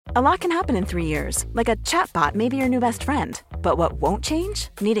A lot can happen in 3 years, like a chatbot may be your new best friend. But what won't change?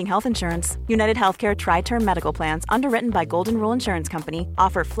 Needing health insurance. United Healthcare Tri-Term Medical Plans, underwritten by Golden Rule Insurance Company,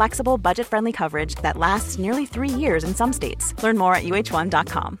 offer flexible, budget-friendly coverage that lasts nearly 3 years in some states. Learn more at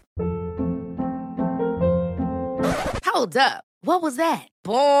uh1.com. Hold up. What was that?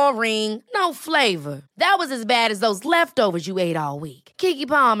 Boring. No flavor. That was as bad as those leftovers you ate all week. Keke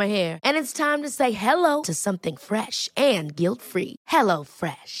Palmer here. And it's time to say hello to something fresh and guilt-free. Hello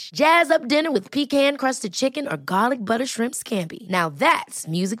Fresh. Jazz up dinner with pecan-crusted chicken or garlic butter shrimp scampi. Now that's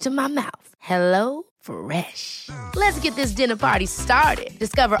music to my mouth. Hello Fresh. Let's get this dinner party started.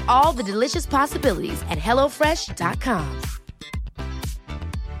 Discover all the delicious possibilities at hellofresh.com.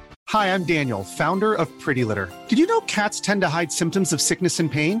 Hi, I'm Daniel, founder of Pretty Litter. Did you know cats tend to hide symptoms of sickness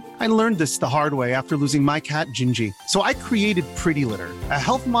and pain? I learned this the hard way after losing my cat, Gingy. So I created Pretty Litter, a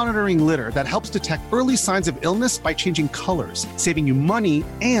health monitoring litter that helps detect early signs of illness by changing colors, saving you money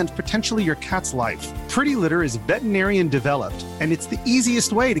and potentially your cat's life. Pretty Litter is veterinarian developed, and it's the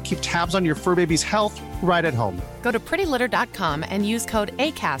easiest way to keep tabs on your fur baby's health right at home. Go to prettylitter.com and use code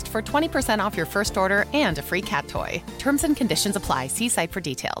ACAST for 20% off your first order and a free cat toy. Terms and conditions apply. See site for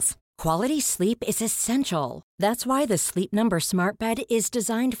details. Quality sleep is essential. That's why the Sleep Number Smart Bed is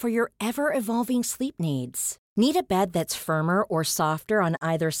designed for your ever-evolving sleep needs. Need a bed that's firmer or softer on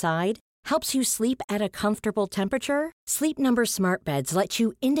either side? Helps you sleep at a comfortable temperature? Sleep Number Smart Beds let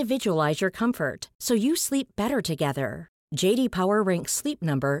you individualize your comfort, so you sleep better together. J.D. Power ranks Sleep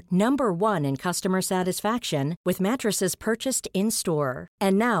Number number 1 in customer satisfaction with mattresses purchased in-store.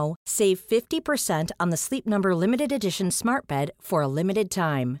 And now, save 50% on the Sleep Number Limited Edition Smart Bed for a limited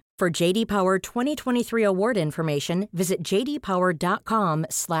time. For J.D. Power 2023 award information, visit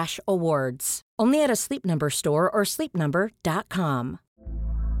jdpower.com/awards. Only at a Sleep Number store or sleepnumber.com.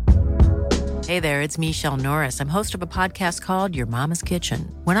 Hey there, it's Michelle Norris. I'm host of a podcast called Your Mama's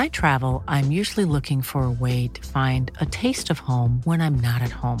Kitchen. When I travel, I'm usually looking for a way to find a taste of home when I'm not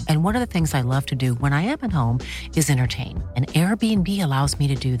at home. And one of the things I love to do when I am at home is entertain. And Airbnb allows me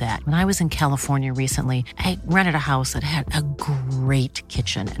to do that. When I was in California recently, I rented a house that had a great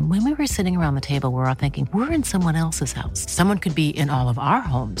kitchen. And when we were sitting around the table, we were all thinking, we're in someone else's house. Someone could be in all of our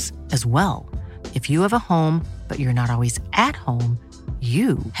homes as well. If you have a home, but you're not always at home,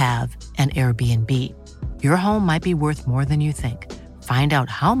 you have an Airbnb. Your home might be worth more than you think. Find out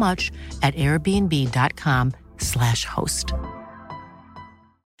how much at airbnb.com/host.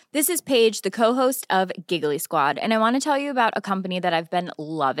 This is Paige, the co-host of Giggly Squad, and I want to tell you about a company that I've been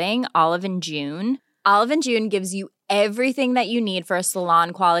loving, Olive & June. Olive & June gives you everything that you need for a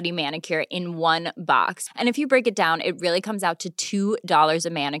salon-quality manicure in one box. And if you break it down, it really comes out to $2 a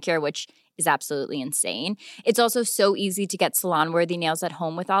manicure, which is absolutely insane. It's also so easy to get salon-worthy nails at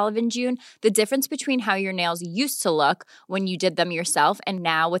home with Olive & June. The difference between how your nails used to look when you did them yourself and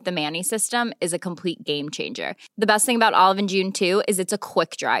now with the Mani system is a complete game changer. The best thing about Olive & June, too, is it's a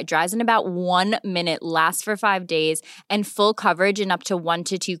quick dry. Dries in about 1 minute, lasts for 5 days, and full coverage in up to 1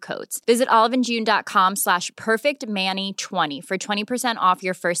 to 2 coats. Visit oliveandjune.com/perfectmani20 for 20% off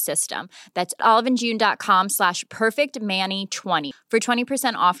your first system. That's oliveandjune.com/perfectmani20 for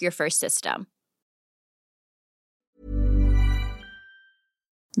 20% off your first system.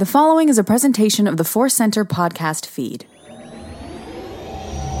 The following is a presentation of the Force Center podcast feed.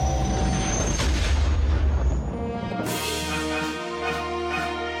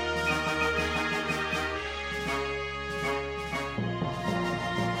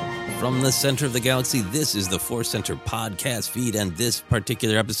 From the center of the galaxy, this is the Force Center podcast feed, and this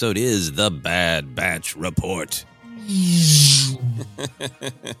particular episode is the Bad Batch Report.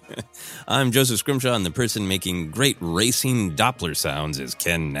 I'm Joseph Scrimshaw, and the person making great racing Doppler sounds is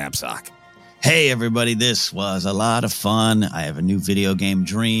Ken Knapsack. Hey, everybody, this was a lot of fun. I have a new video game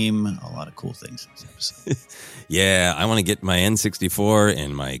dream, a lot of cool things in this episode. Yeah, I want to get my N64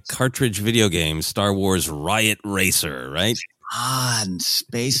 and my cartridge video game, Star Wars Riot Racer, right? And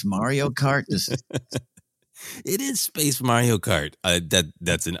Space Mario Kart. It is Space Mario Kart.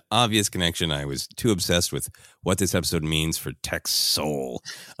 That's an obvious connection. I was too obsessed with what this episode means for Tech's soul.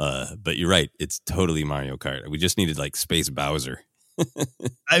 But you're right. It's totally Mario Kart. We just needed like Space Bowser.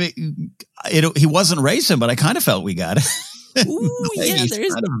 I mean, he wasn't racing, but I kind of felt we got it. Ooh,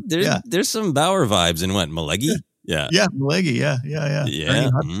 yeah, there's some Bauer vibes in what, Malegi? Yeah. Yeah, Malegi. Yeah. Yeah.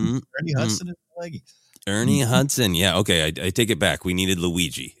 Ernie Hudson and Malegi. Ernie Hudson. Yeah. Okay. I take it back. We needed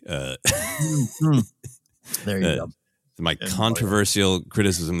Luigi. There you go. My controversial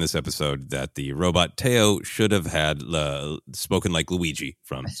criticism this episode that the robot Teo should have had spoken like Luigi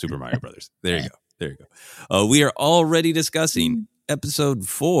from Super Mario Brothers. There you go. We are already discussing episode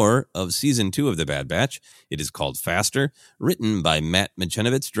 4 of season 2 of The Bad Batch. It is called Faster, written by Matt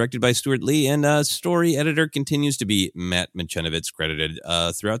Michnovetz, directed by Stuart Lee, and story editor continues to be Matt Michnovetz, credited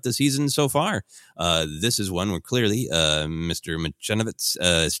throughout the season so far. This is one where clearly Mr.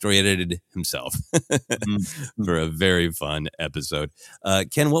 Michnovetz story edited himself for a very fun episode.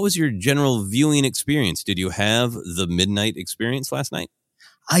 Ken, what was your general viewing experience? Did you have the midnight experience last night?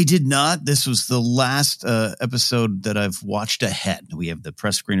 I did not. This was the last episode that I've watched ahead. We have the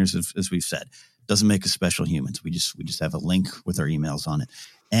press screeners, as we've said. Doesn't make us special humans. We just have a link with our emails on it.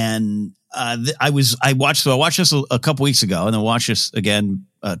 And I watched this a couple weeks ago, and then watched this again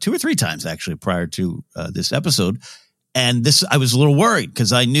 2 or 3 times actually prior to this episode. And I was a little worried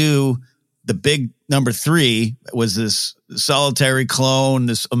because I knew the big number 3 was this solitary clone,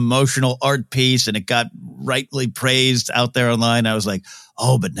 this emotional art piece, and it got rightly praised out there online. I was like,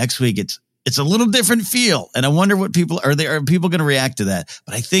 oh, but next week it's a little different feel. And I wonder what are people going to react to that?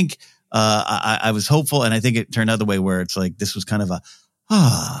 But I think I was hopeful, and I think it turned out the way where it's like, this was kind of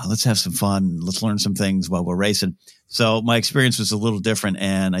let's have some fun. Let's learn some things while we're racing. So my experience was a little different,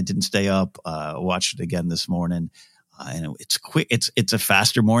 and I didn't stay up, watched it again this morning. And it's quick. It's a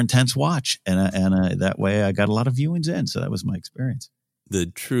faster, more intense watch. And that way I got a lot of viewings in. So that was my experience. The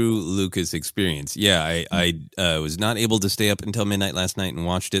true Lucas experience. Yeah, I was not able to stay up until midnight last night and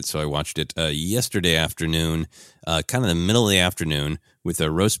watched it. So I watched it yesterday afternoon, kind of the middle of the afternoon, with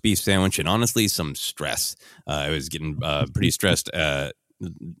a roast beef sandwich and honestly some stress. I was getting pretty stressed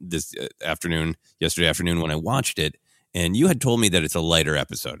yesterday afternoon when I watched it. And you had told me that it's a lighter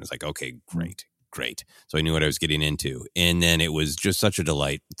episode. It's like, okay, great. So I knew what I was getting into. And then it was just such a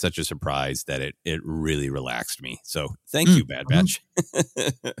delight, such a surprise that it really relaxed me. So thank you, Bad Batch.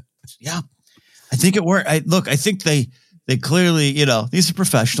 Yeah, I think it worked. I think they clearly, these are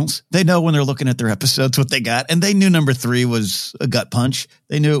professionals. They know when they're looking at their episodes what they got. And they knew number 3 was a gut punch.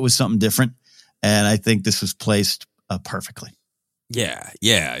 They knew it was something different. And I think this was placed perfectly. Yeah,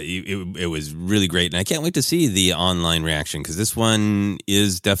 it was really great. And I can't wait to see the online reaction, because this one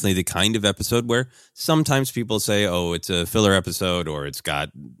is definitely the kind of episode where sometimes people say, oh, it's a filler episode, or it's got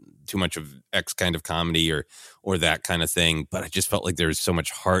too much of X kind of comedy or that kind of thing. But I just felt like there's so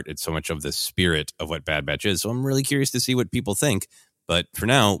much heart and so much of the spirit of what Bad Batch is. So I'm really curious to see what people think. But for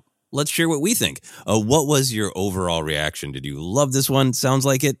now, let's share what we think. What was your overall reaction? Did you love this one? Sounds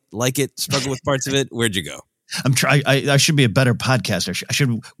like it, struggle with parts of it? Where'd you go? I should be a better podcaster. I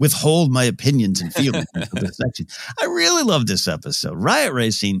should withhold my opinions and feelings for this section. I really love this episode. Riot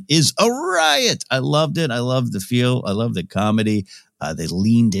Racing is a riot. I loved it. I loved the feel. I loved the comedy. They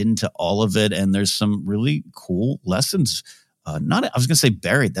leaned into all of it, and there's some really cool lessons. I was going to say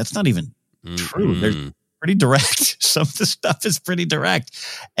buried. That's not even true. They're pretty direct. Some of the stuff is pretty direct,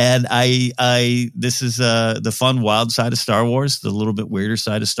 and this is the fun, wild side of Star Wars, the little bit weirder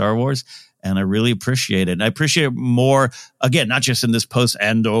side of Star Wars. And I really appreciate it. And I appreciate it more, again, not just in this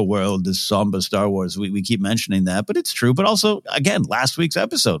post-Andor world, this somber Star Wars. We keep mentioning that, but it's true. But also, again, last week's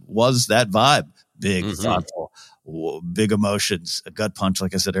episode was that vibe. Big, thoughtful, big emotions, a gut punch,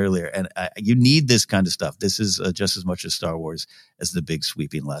 like I said earlier. And you need this kind of stuff. This is just as much as Star Wars as the big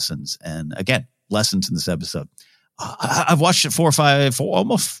sweeping lessons. And again, lessons in this episode. I've watched it 4 or 5,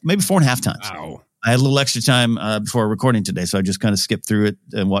 almost maybe 4.5 times. Wow. I had a little extra time before recording today, so I just kind of skipped through it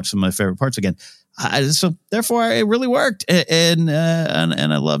and watched some of my favorite parts again. So therefore, it really worked, and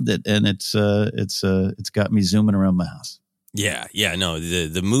I loved it, and it's got me zooming around my house. Yeah, no,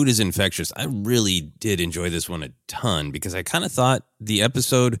 the mood is infectious. I really did enjoy this one a ton, because I kind of thought the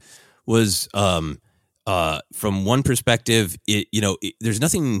episode was, from one perspective, there's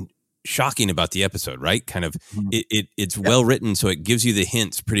nothing shocking about the episode, right? Kind of it's well written, so it gives you the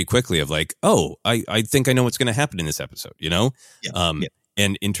hints pretty quickly of like, oh, I think I know what's going to happen in this episode,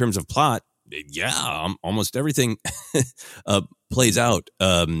 And in terms of plot, almost everything plays out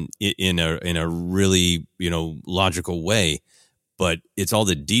in a really logical way, but it's all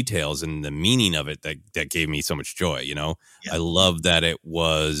the details and the meaning of it that gave me so much joy. I love that it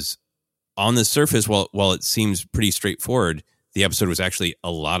was on the surface, while it seems pretty straightforward, the episode was actually a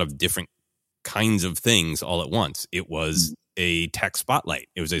lot of different kinds of things all at once. It was a tech spotlight.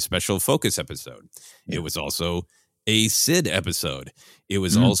 It was a special focus episode. It was also a Sid episode. It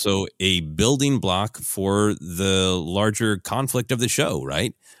was also a building block for the larger conflict of the show,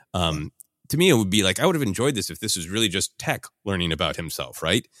 right? To me, it would be like, I would have enjoyed this if this was really just Tech learning about himself,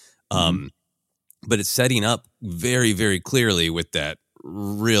 right? But it's setting up very, very clearly with that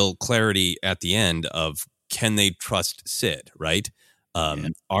real clarity at the end of, can they trust Sid, right?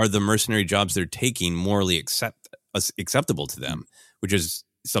 Are the mercenary jobs they're taking morally acceptable to them, which is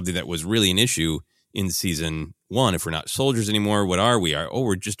something that was really an issue in season 1. If we're not soldiers anymore, what are we?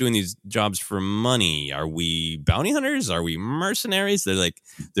 We're just doing these jobs for money. Are we bounty hunters? Are we mercenaries?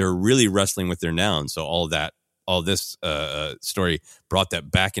 They're really wrestling with their nouns. So all this story brought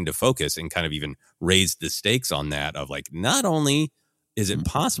that back into focus and kind of even raised the stakes on that of like, not only is it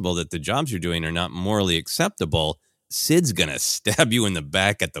possible that the jobs you're doing are not morally acceptable, Sid's gonna stab you in the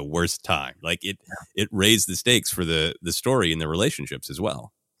back at the worst time. Like it raised the stakes for the story and the relationships as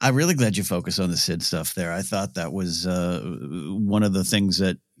well. I'm really glad you focused on the Sid stuff there. I thought that was one of the things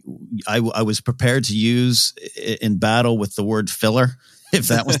that I was prepared to use in battle with the word filler, if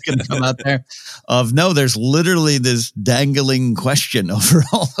that was going to come out there. There's literally this dangling question over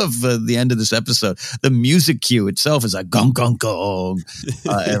all of the end of this episode. The music cue itself is a gong, gong, gong.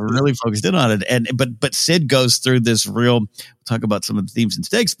 And really focused in on it. But Sid goes through this real, we'll talk about some of the themes and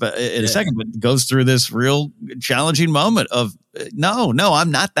stakes, but in a second, but goes through this real challenging moment of, no,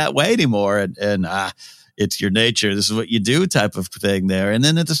 I'm not that way anymore. And it's your nature. This is what you do type of thing there. And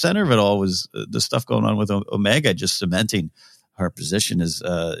then at the center of it all was the stuff going on with Omega, just cementing her position is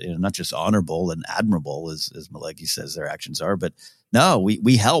not just honorable and admirable as Malegi says their actions are, but no,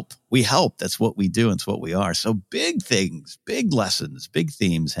 we help. We help. That's what we do. And it's what we are. So big things, big lessons, big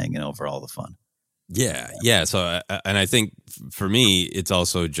themes hanging over all the fun. Yeah. So, and I think for me, it's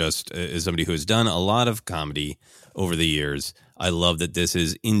also just as somebody who has done a lot of comedy over the years, I love that this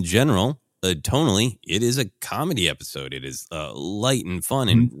is in general, tonally, it is a comedy episode. It is light and fun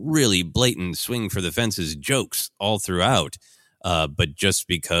and really blatant swing for the fences jokes all throughout. But just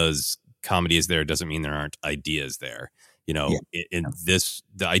because comedy is there doesn't mean there aren't ideas there. The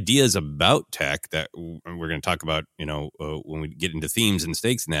ideas about tech that we're going to talk about, when we get into themes and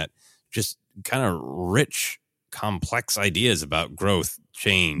stakes and that, just kind of rich, complex ideas about growth,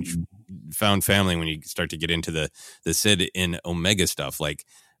 change, found family. When you start to get into the Sid and Omega stuff, like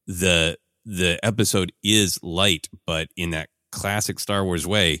the episode is light, but in that classic Star Wars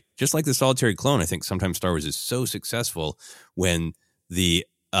way, just like the Solitary Clone, I think sometimes Star Wars is so successful when the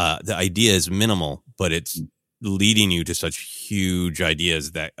idea is minimal, but it's leading you to such huge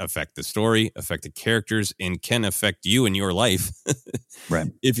ideas that affect the story, affect the characters, and can affect you in your life. Right.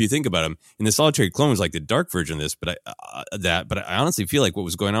 If you think about them. And the Solitary Clone was like the dark version of this, but I honestly feel like what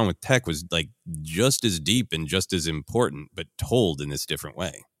was going on with Tech was like just as deep and just as important, but told in this different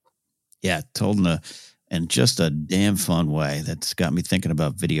way. Yeah, told in just a damn fun way that's got me thinking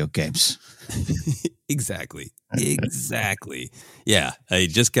about video games. Exactly. Yeah, I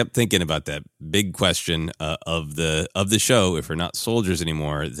just kept thinking about that big question of the show. If we're not soldiers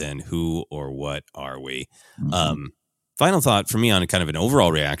anymore, then who or what are we? Final thought for me on kind of an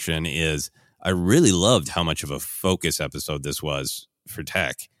overall reaction is I really loved how much of a focus episode this was for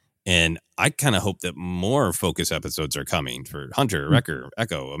Tech. And I kind of hope that more focus episodes are coming for Hunter, Wrecker,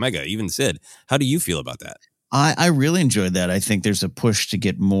 Echo, Omega, even Sid. How do you feel about that? I really enjoyed that. I think there's a push to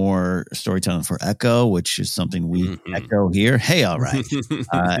get more storytelling for Echo, which is something we echo here. Hey, all right.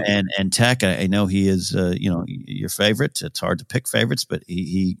 And Tech, I know he is, your favorite. It's hard to pick favorites, but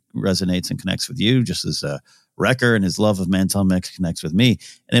he resonates and connects with you just as Wrecker and his love of Mantel Mix connects with me.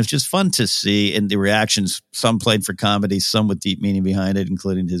 And it was just fun to see in the reactions. Some played for comedy, some with deep meaning behind it,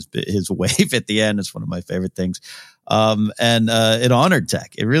 including his wave at the end. It's one of my favorite things. It honored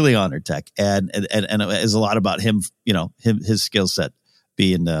Tech. It really honored Tech. And it is a lot about him, his skill set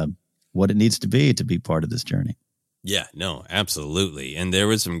being what it needs to be part of this journey. Yeah, no, absolutely. And there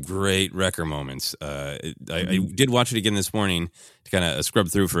was some great Wrecker moments. I did watch it again this morning to kind of scrub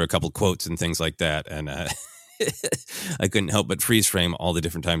through for a couple quotes and things like that. And I couldn't help but freeze frame all the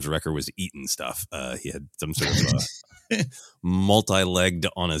different times Wrecker was eating stuff. He had some sort of multi-legged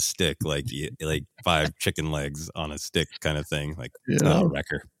on a stick, like 5 chicken legs on a stick kind of thing. Like,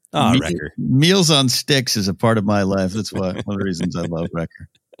 Wrecker. Wrecker. Meals on sticks is a part of my life. That's one of the reasons I love Wrecker.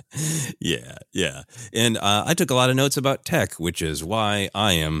 Yeah. And I took a lot of notes about Tech, which is why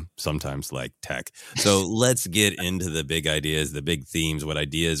I am sometimes like Tech. So let's get into the big ideas, the big themes, what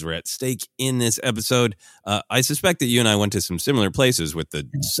ideas were at stake in this episode. I suspect that you and I went to some similar places with the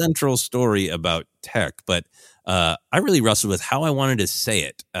central story about Tech, but I really wrestled with how I wanted to say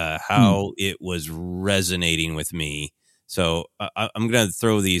it, how it was resonating with me. So I'm going to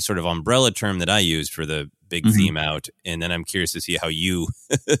throw the sort of umbrella term that I used for the big theme out, and then I'm curious to see how you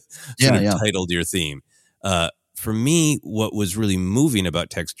titled your theme. For me, what was really moving about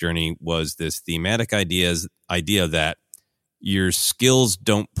Tech's journey was this thematic idea that your skills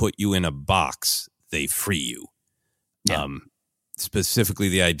don't put you in a box, they free you. Yeah. Specifically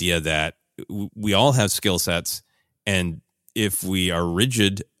the idea that we all have skill sets, and if we are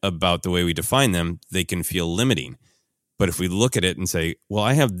rigid about the way we define them, they can feel limiting. But if we look at it and say, well,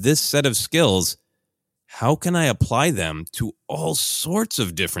 I have this set of skills, how can I apply them to all sorts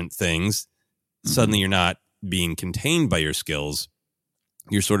of different things? Suddenly you're not being contained by your skills.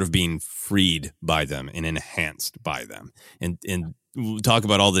 You're sort of being freed by them and enhanced by them. And we'll talk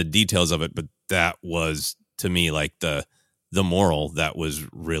about all the details of it, but that was, to me, like the moral that was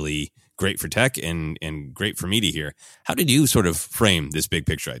really great for Tech and great for me to hear. How did you sort of frame this big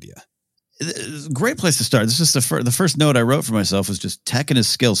picture idea? Great place to start. This is the first note I wrote for myself was just Tech and his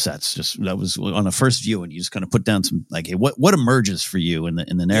skill sets. Just that was on a first view, and you just kind of put down some like, hey, what emerges for you in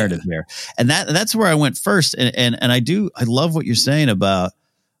the narrative here, and that's where I went first. And I love what you're saying about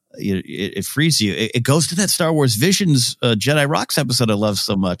it frees you. It goes to that Star Wars Visions Jedi Rocks episode I love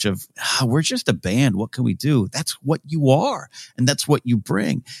so much of we're just a band. What can we do? That's what you are, and that's what you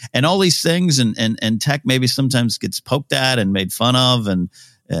bring, and all these things. And Tech maybe sometimes gets poked at and made fun of, and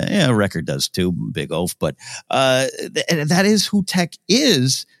Record does too, big oaf, but that is who Tech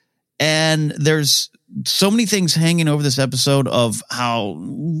is. And there's so many things hanging over this episode of how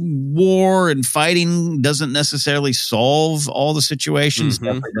war and fighting doesn't necessarily solve all the situations.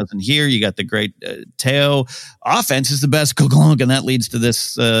 Definitely doesn't here. You got the great Teo. Offense is the best Koglunk, and that leads to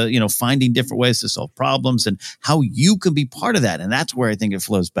this, finding different ways to solve problems and how you can be part of that. And that's where I think it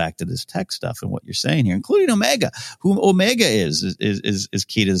flows back to this Tech stuff and what you're saying here, including Omega. Who Omega is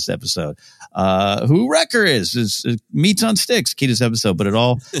key to this episode. Who Wrecker is meats on sticks, key to this episode. But it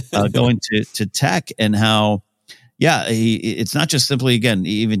all going to Tech. And how, it's not just simply, again,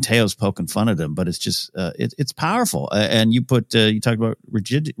 even Teo's poking fun at him, but it's just, it's powerful. And you talked about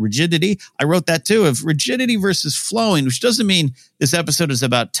rigidity. I wrote that too, of rigidity versus flowing, which doesn't mean this episode is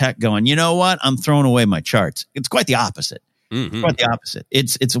about Tech going, you know what? I'm throwing away my charts. It's quite the opposite. Quite the opposite.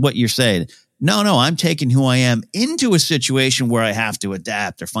 It's what you're saying. No, I'm taking who I am into a situation where I have to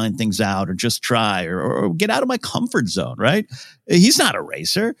adapt or find things out or just try or get out of my comfort zone, right? He's not a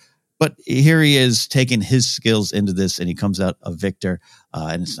racer. But here he is taking his skills into this, and he comes out a victor.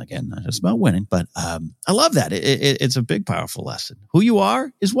 And it's, again, not just about winning, but I love that. It's a big, powerful lesson. Who you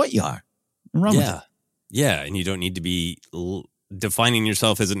are is what you are. Yeah, and you don't need to be defining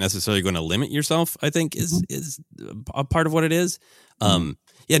yourself isn't necessarily going to limit yourself, I think, is a part of what it is. And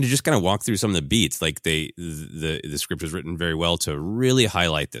to just kind of walk through some of the beats, like the script is written very well to really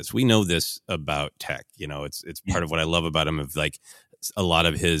highlight this. We know this about Tech. It's part of what I love about him, of like, a lot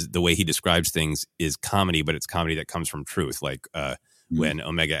of the way he describes things is comedy, but it's comedy that comes from truth. Like when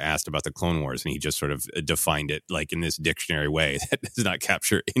Omega asked about the Clone Wars, and he just sort of defined it like in this dictionary way that does not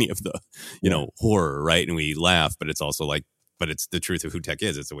capture any of the, horror, right? And we laugh, but it's also like, but it's the truth of who Tech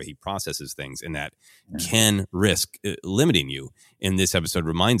is. It's the way he processes things, and that can risk limiting you. And this episode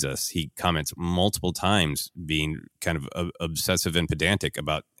reminds us, he comments multiple times being kind of obsessive and pedantic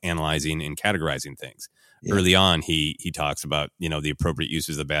about analyzing and categorizing things. Yeah. Early on, he talks about, the appropriate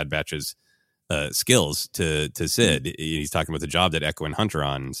uses of Bad Batch's skills to Sid. He's talking about the job that Echo and Hunter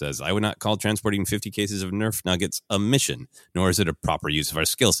on, and says, I would not call transporting 50 cases of Nerf nuggets a mission, nor is it a proper use of our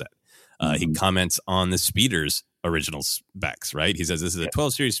skill set. He comments on the speeder's original specs, right? He says, this is a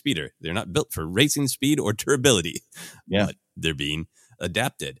 12 series speeder. They're not built for racing speed or durability, but they're being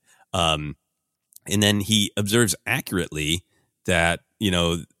adapted. And then he observes accurately that,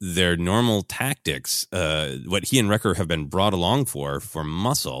 their normal tactics, what he and Wrecker have been brought along for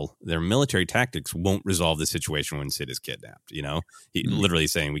muscle, their military tactics won't resolve the situation when Sid is kidnapped. He literally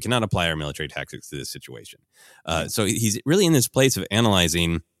saying, we cannot apply our military tactics to this situation. So he's really in this place of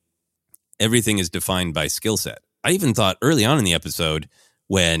analyzing everything is defined by skill set. I even thought early on in the episode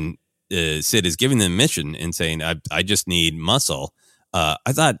when Sid is giving them a mission and saying, I just need muscle. I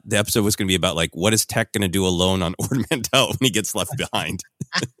thought the episode was going to be about, like, what is Tech going to do alone on Ord Mantell when he gets left behind?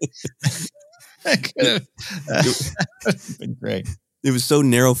 That would have been great. It was so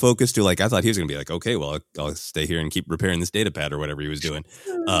narrow focused to, like, I thought he was going to be like, okay, well, I'll stay here and keep repairing this data pad or whatever he was doing,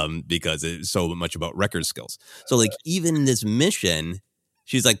 because it's so much about Wrecker's skills. So, like, even in this mission,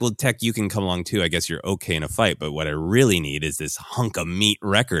 she's like, well, Tech, you can come along too. I guess you're okay in a fight, but what I really need is this hunk of meat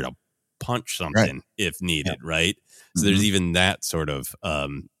Wrecker to punch something if needed, right? So there's even that sort of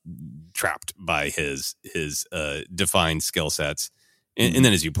trapped by his defined skill sets. And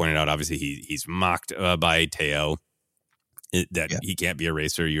then, as you pointed out, obviously he's mocked by Teo that he can't be a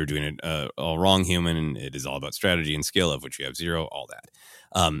racer. You're doing it all wrong, human. And it is all about strategy and skill, of which you have zero, all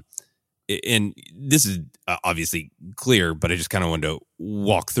that. And this is obviously clear, but I just kind of wanted to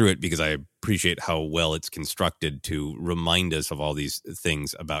walk through it because I appreciate how well it's constructed to remind us of all these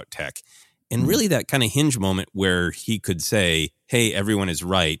things about Tech. And really that kind of hinge moment where he could say, hey, everyone is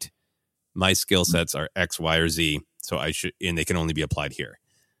right. My skill sets are X, Y, or Z. So I should, and they can only be applied here.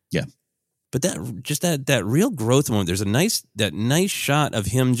 Yeah. But that real growth moment. There's that nice shot of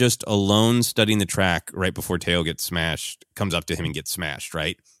him just alone studying the track right before Teo comes up to him and gets smashed.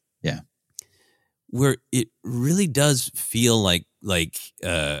 Right. Yeah. Where it really does feel like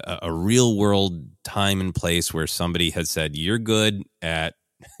a real world time and place where somebody has said, you're good at,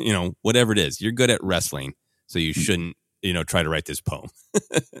 whatever it is, you're good at wrestling. So you shouldn't, try to write this poem.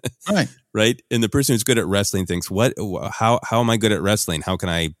 Right. Right. And the person who's good at wrestling thinks, how am I good at wrestling? How can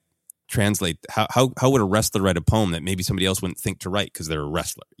I translate? How would a wrestler write a poem that maybe somebody else wouldn't think to write because they're a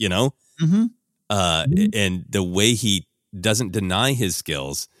wrestler, Mm-hmm. And the way he doesn't deny his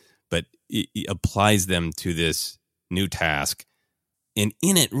skills, but he applies them to this new task. And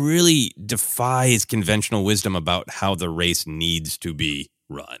in it really defies conventional wisdom about how the race needs to be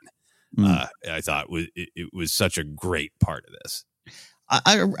run. I thought it was such a great part of this.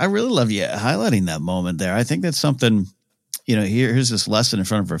 I really love you highlighting that moment there. I think that's something, here's this lesson in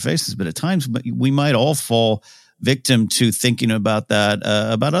front of our faces, but at times we might all fall victim to thinking about that,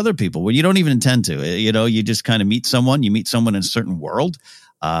 about other people where you don't even intend to. You just kind of meet someone in a certain world.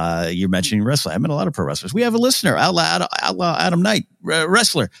 You're mentioning wrestling. I met a lot of pro wrestlers. We have a listener, Outlaw Adam Knight,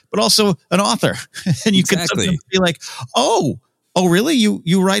 wrestler, but also an author. And you can sometimes be like, oh, really?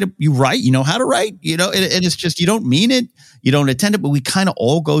 You write? You write? You know how to write? And it's just, you don't mean it. You don't intend it, but we kind of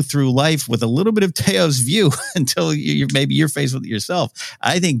all go through life with a little bit of Teo's view until maybe you're faced with it yourself.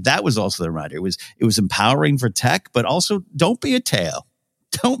 I think that was also the reminder. It was empowering for Tech, but also don't be a Teo.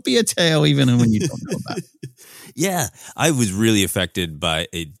 Don't be a Teo even when you don't know about it. Yeah, I was really affected by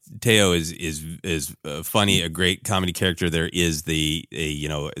Teo is funny, a great comedy character. There is the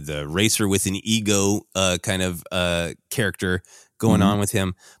racer with an ego kind of character going on with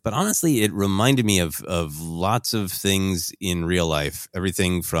him. But honestly, it reminded me of lots of things in real life.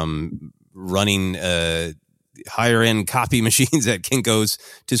 Everything from running higher end copy machines at Kinko's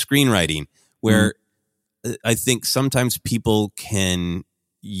to screenwriting, where I think sometimes people can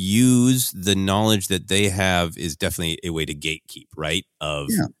use the knowledge that they have is definitely a way to gatekeep, right?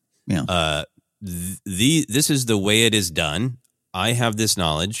 This is the way it is done. I have this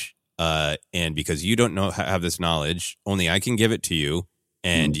knowledge, and because you don't have this knowledge, only I can give it to you,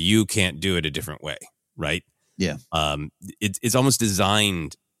 and you can't do it a different way, right? Yeah. It's almost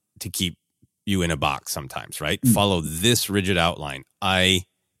designed to keep you in a box sometimes, right? Follow this rigid outline. I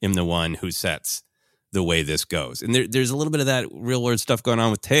am the one who sets the way this goes. And there's a little bit of that real world stuff going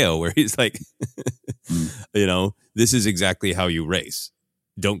on with Teo where he's like, this is exactly how you race.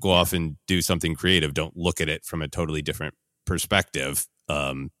 Don't go off and do something creative. Don't look at it from a totally different perspective.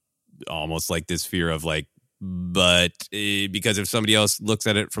 Almost like this fear of like, because if somebody else looks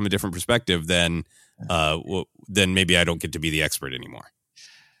at it from a different perspective, then maybe I don't get to be the expert anymore.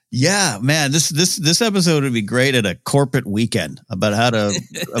 Yeah, man, this episode would be great at a corporate weekend about how to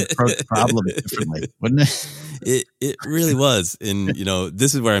approach problems differently, wouldn't it? It really was. And,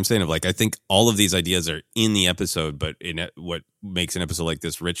 this is where I'm saying of like, I think all of these ideas are in the episode, but what makes an episode like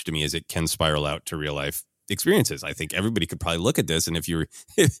this rich to me is it can spiral out to real life experiences. I think everybody could probably look at this. And if you're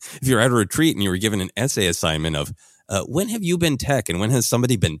at a retreat and you were given an essay assignment of, when have you been Tech and when has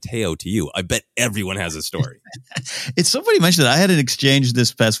somebody been Teo to you? I bet everyone has a story. It's so funny you mentioned that. I had an exchange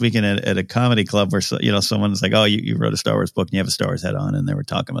this past weekend at a comedy club where, someone's like, oh, you wrote a Star Wars book and you have a Star Wars hat on. And they were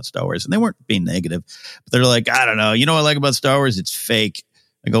talking about Star Wars and they weren't being negative, but they're like, I don't know. You know what I like about Star Wars? It's fake.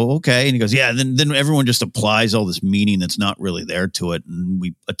 I go, okay. And he goes, yeah, then everyone just applies all this meaning that's not really there to it. And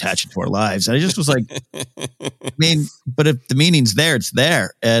we attach it to our lives. And I just was like, but if the meaning's there, it's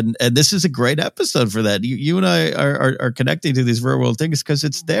there. And this is a great episode for that. You and I are connecting to these real world things because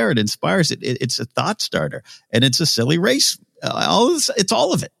it's there. It inspires it. It's a thought starter and it's a silly race. It's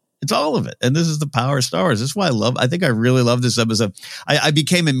all of it. It's all of it. And this is the power of Star Wars. That's why I think I really love this episode. I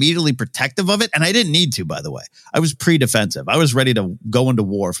became immediately protective of it. And I didn't need to, by the way. I was pre-defensive. I was ready to go into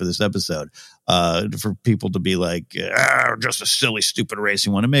war for this episode, for people to be like, just a silly, stupid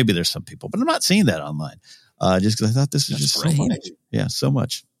racing one. And maybe there's some people, but I'm not seeing that online. Just because I thought this is just so much. Yeah, so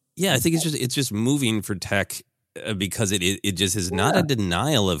much. Yeah, I think it's just moving for Tech because it just is not a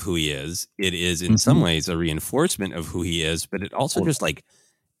denial of who he is. It is in some ways a reinforcement of who he is, but it also just like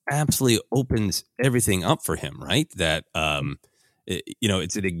absolutely opens everything up for him, right? That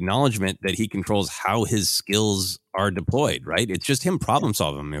it's an acknowledgement that he controls how his skills are deployed, right? It's just him problem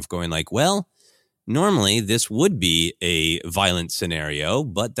solving of going like, well, normally this would be a violent scenario,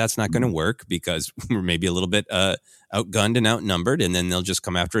 but that's not going to work because we're maybe a little bit outgunned and outnumbered, and then they'll just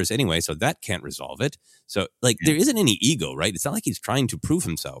come after us anyway. So that can't resolve it. So like there isn't any ego, right? It's not like he's trying to prove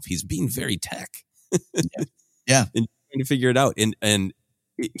himself. He's being very Tech. Yeah. And trying to figure it out. And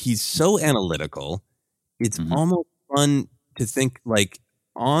he's so analytical. It's almost fun to think like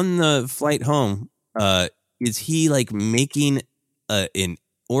on the flight home, is he like making an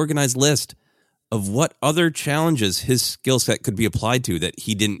organized list of what other challenges his skill set could be applied to that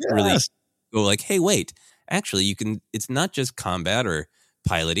he didn't really go like, hey, wait, actually it's not just combat or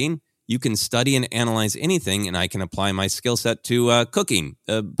piloting. You can study and analyze anything, and I can apply my skill set to cooking,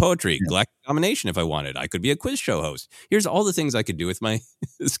 poetry, galactic domination if I wanted. I could be a quiz show host. Here's all the things I could do with my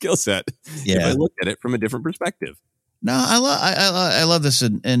skill set if I looked at it from a different perspective. No, I love this,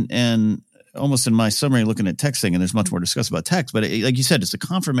 and almost in my summary, looking at Tech's thing, and there's much more to discuss about Tech, but like you said, it's a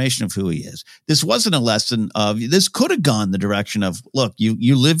confirmation of who he is. This wasn't a lesson of, this could have gone the direction of, look,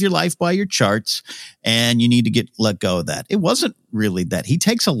 you live your life by your charts, and you need to let go of that. It wasn't really that. He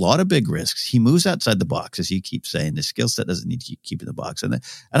takes a lot of big risks. He moves outside the box, as you keep saying. The skill set doesn't need to keep in the box, and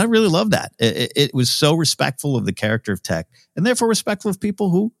I really love that. It was so respectful of the character of Tech, and therefore respectful of people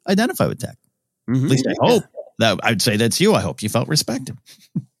who identify with Tech. Mm-hmm. At least I hope. I'd say that's you. I hope you felt respected.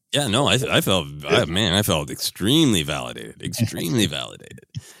 Yeah, no, I felt extremely validated,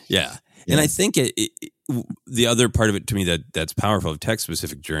 Yeah. And I think the other part of it to me that's powerful of Tech's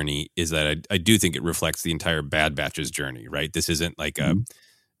specific journey is that I do think it reflects the entire Bad Batch's journey, right? This isn't like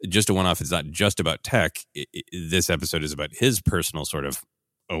just a one-off. It's not just about Tech. This episode is about his personal sort of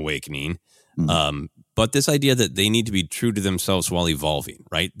awakening. But this idea that they need to be true to themselves while evolving,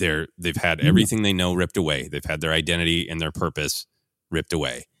 right? They've had everything they know ripped away. They've had their identity and their purpose ripped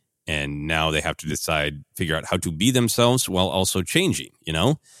away. And now they have to figure out how to be themselves while also changing, you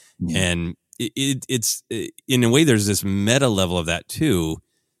know? And it's in a way, there's this meta level of that too,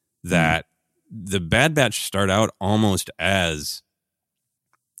 that the Bad Batch start out almost as,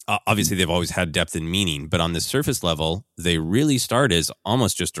 obviously they've always had depth and meaning, but on the surface level, they really start as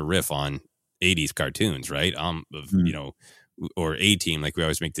almost just a riff on 80s cartoons, right? You know, or A-Team, like we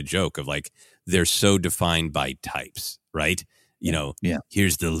always make the joke of like, they're so defined by types, right? You know,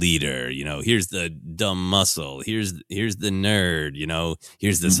 here's the leader, you know, here's the dumb muscle, here's the nerd, you know,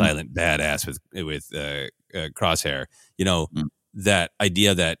 here's the silent badass with Crosshair, you know, that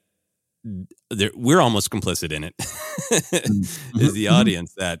idea that we're almost complicit in it is the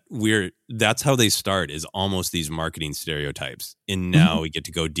audience, that's how they start, is almost these marketing stereotypes. And now we get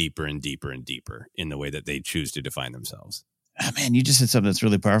to go deeper and deeper and deeper in the way that they choose to define themselves. Oh, man, you just said something that's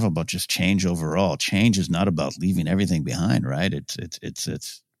really powerful about just change overall. Change is not about leaving everything behind, right?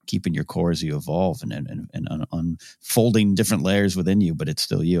 It's keeping your core as you evolve and unfolding different layers within you, but it's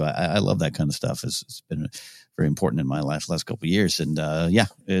still you. I love that kind of stuff. It's been very important in my life the last couple of years. And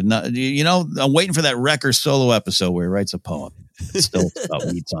you know, I'm waiting for that Wrecker solo episode where he writes a poem. It's still about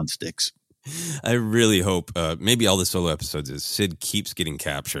Weeds on Sticks. I really hope maybe all the solo episodes is Sid keeps getting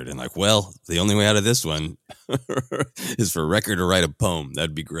captured and like, well, the only way out of this one is for Wrecker to write a poem.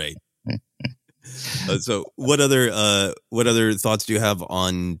 That'd be great. So what other thoughts do you have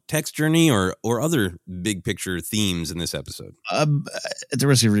on Tech's journey or other big picture themes in this episode? At the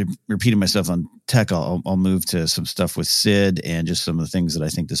risk of repeating myself on Tech, I'll move to some stuff with Sid and just some of the things that I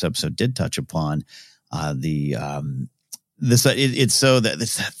think this episode did touch upon. It's so that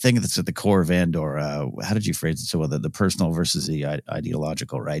this thing that's at the core of Andor. How did you phrase it so well? The personal versus the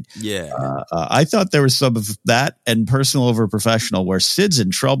ideological, right? Yeah. I thought there was some of that and personal over professional, where Sid's in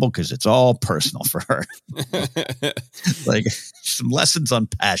trouble because it's all personal for her. Like some lessons on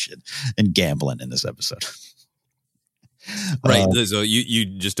passion and gambling in this episode. Right. So you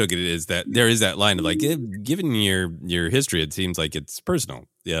just took it as that there is that line of like, given your history, it seems like it's personal.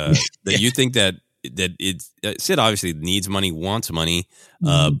 Yeah. That you think that it's Sid obviously needs money, wants money,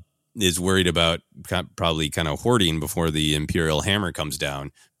 is worried about probably kind of hoarding before the Imperial hammer comes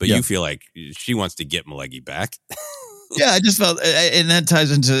down. But you feel like she wants to get Malegi back. Yeah, I just felt, and that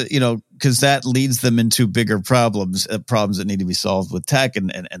ties into, you know, because that leads them into bigger problems that need to be solved with Tech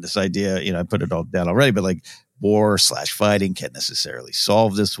and this idea, you know, I put it all down already, but like war/fighting can't necessarily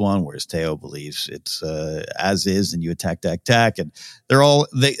solve this one, whereas Teo believes it's as is, and you attack, and all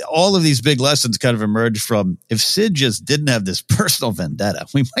of these big lessons kind of emerge from, if Sid just didn't have this personal vendetta,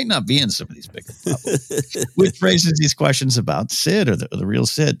 we might not be in some of these bigger problems. Which raises these questions about Sid or the real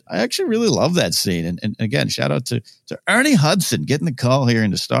Sid. I actually really love that scene, and again, shout out to Ernie Hudson getting the call here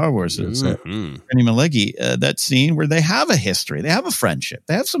into Star Wars. Ernie Malegi, that scene where they have a history, they have a friendship,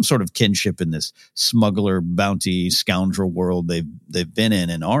 they have some sort of kinship in this smuggler bounty scoundrel world they've been in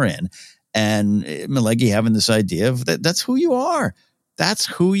and are in, and Malegi having this idea of that's who you are. that's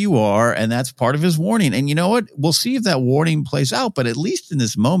who you are, and that's part of his warning. And you know what? We'll see if that warning plays out, but at least in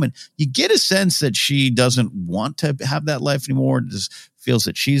this moment, you get a sense that she doesn't want to have that life anymore, just feels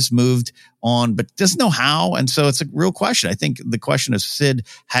that she's moved on, but doesn't know how. And so it's a real question. I think the question of Sid,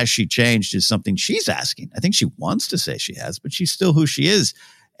 has she changed, is something she's asking. I think she wants to say she has, but she's still who she is.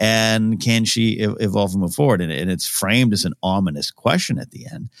 And can she evolve and move forward? And it's framed as an ominous question at the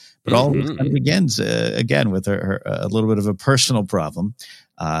end. But all of this kind of begins, again, with her a little bit of a personal problem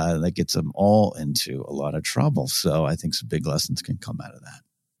that gets them all into a lot of trouble. So I think some big lessons can come out of that.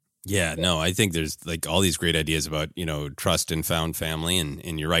 Yeah, no, I think there's like all these great ideas about, trust and found family.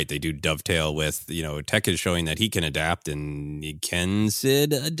 And you're right. They do dovetail with, Tech is showing that he can adapt, and can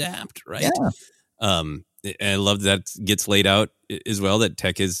Sid adapt, right? Yeah. And I love that gets laid out as well, that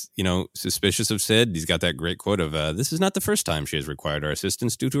Tech is, suspicious of Sid. He's got that great quote of, this is not the first time she has required our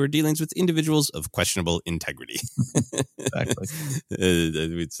assistance due to her dealings with individuals of questionable integrity. Exactly.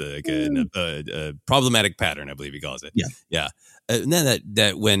 It's like a problematic pattern, I believe he calls it. Yeah. Yeah. And then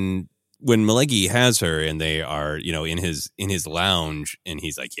that when Malegi has her and they are, in his lounge, and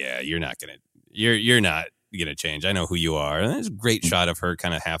he's like, yeah, you're not going to change. I know who you are. And there's a great shot of her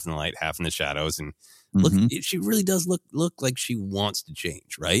kind of half in the light, half in the shadows. And look, she really does look like she wants to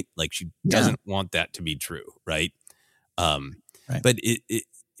change, right? Like she doesn't want that to be true, right? Right. But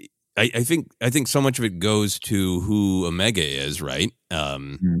I think so much of it goes to who Omega is, right?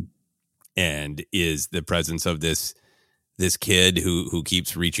 And is the presence of this kid who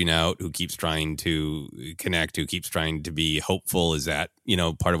keeps reaching out, who keeps trying to connect, who keeps trying to be hopeful. Is that,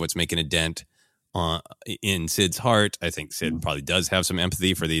 part of what's making a dent in Sid's heart? I think Sid probably does have some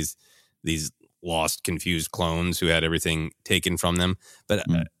empathy for these lost, confused clones who had everything taken from them. But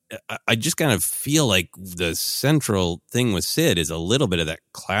I just kind of feel like the central thing with Sid is a little bit of that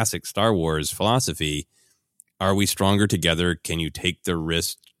classic Star Wars philosophy. Are we stronger together? Can you take the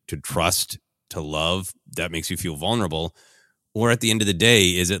risk to trust, to love? That makes you feel vulnerable. Or at the end of the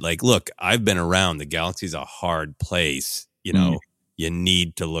day, is it like, look, I've been around. The galaxy's a hard place. You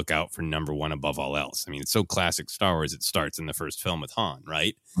need to look out for number one above all else. I mean, it's so classic Star Wars. It starts in the first film with Han,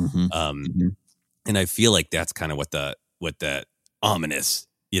 right? And I feel like that's kind of what that ominous,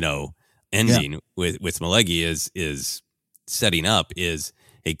 ending with Malegi is setting up, is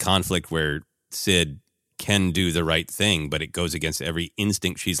a conflict where Sid can do the right thing, but it goes against every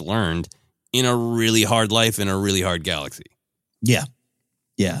instinct she's learned in a really hard life in a really hard galaxy. Yeah.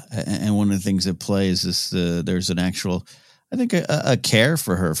 Yeah. And one of the things that plays is there's an actual, I think, a care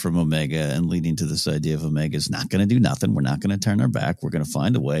for her from Omega, and leading to this idea of Omega's not going to do nothing. We're not going to turn her back. We're going to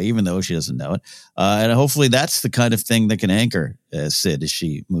find a way, even though she doesn't know it. And hopefully that's the kind of thing that can anchor Sid as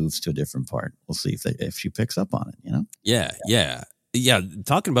she moves to a different part. We'll see if she picks up on it, Yeah.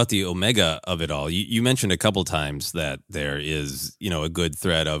 Talking about the Omega of it all, you mentioned a couple times that there is, a good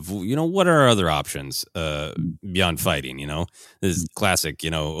thread of, what are our other options beyond fighting? This is classic,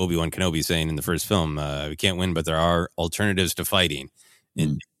 Obi-Wan Kenobi saying in the first film, we can't win, but there are alternatives to fighting.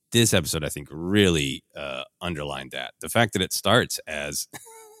 And this episode, I think, really underlined that. The fact that it starts as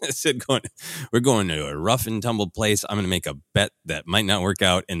Sid we're going to a rough and tumble place. I'm going to make a bet that might not work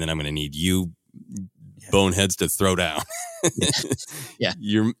out, and then I'm going to need you boneheads to throw down.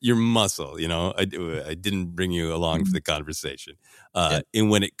 your muscle, I didn't bring you along for the conversation.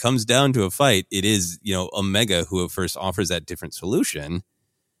 And when it comes down to a fight, it is, Omega who at first offers that different solution,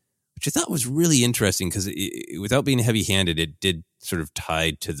 which I thought was really interesting, because without being heavy-handed, it did sort of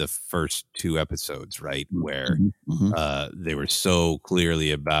tie to the first two episodes, right? Where they were so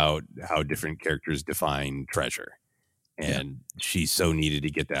clearly about how different characters define treasure, and she so needed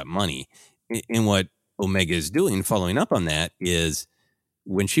to get that money. And what Omega is doing, following up on that, is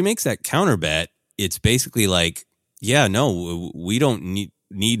when she makes that counter bet, it's basically like, we don't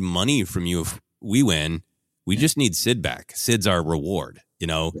need money from you if we win. We just need Sid back. Sid's our reward.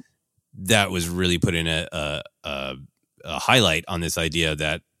 That was really putting a highlight on this idea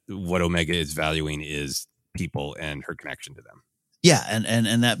that what Omega is valuing is people and her connection to them. Yeah,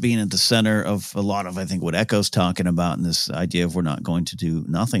 and that being at the center of a lot of, I think, what Echo's talking about, in this idea of we're not going to do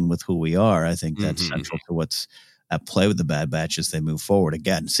nothing with who we are. I think that's central to what's at play with the Bad Batch as they move forward.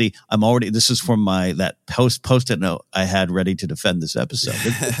 Again, see, this is from that post-it note I had ready to defend this episode.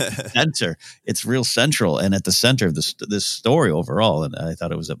 It's real central and at the center of this story overall, and I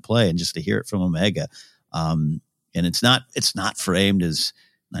thought it was at play. And just to hear it from Omega, and it's not framed as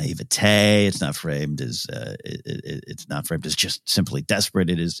naivete. It's not framed as just simply desperate.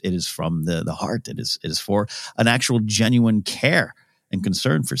 It is from the heart. It is for an actual genuine care and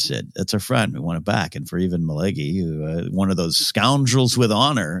concern for Sid. That's our friend. We want it back. And for even Malegi, one of those scoundrels with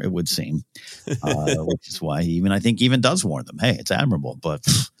honor, it would seem, which is why he I think does warn them. Hey, it's admirable, but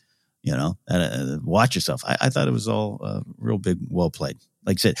watch yourself. I thought it was all real big, well played.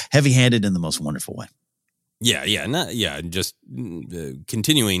 Like I said, heavy-handed in the most wonderful way. Yeah, just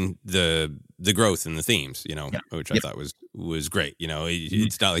continuing the growth in the themes, which I thought was great.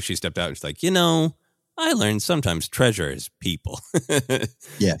 It's not like she stepped out and she's like, I learned sometimes treasure is people.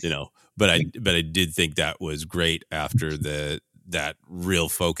 Yeah. But I did think that was great after that real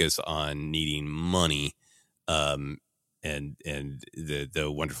focus on needing money, and the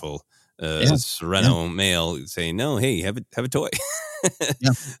wonderful Sereno male saying, no, hey, have a toy.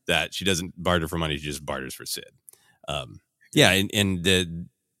 That she doesn't barter for money, she just barters for Sid. And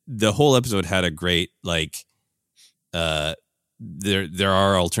the whole episode had a great there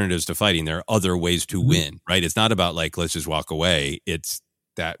are alternatives to fighting. There are other ways to win, right? It's not about let's just walk away. It's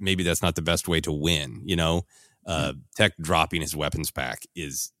that maybe that's not the best way to win. Tech dropping his weapons pack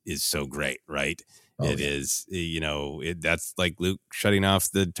is so great, right? Is that's like Luke shutting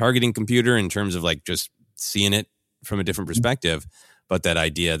off the targeting computer in terms of just seeing it from a different perspective. But that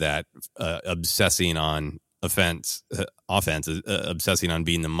idea that obsessing on offense, obsessing on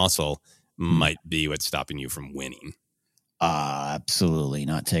being the muscle might be what's stopping you from winning. Absolutely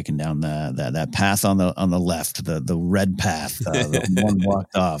not taking down that path on the left, the red path, the one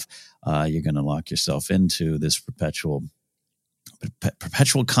blocked off. You're going to lock yourself into this perpetual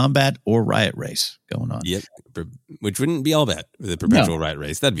combat or riot race going on. Yep, which wouldn't be all bad. The perpetual riot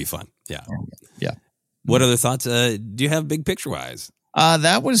race, that'd be fun. Yeah. What other thoughts do you have, big picture wise?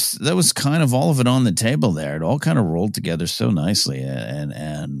 That was kind of all of it on the table there. It all kind of rolled together so nicely,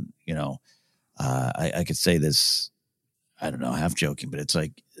 and I could say this. I don't know, half joking, but it's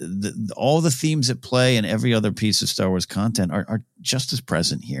like all the themes at play and every other piece of Star Wars content are just as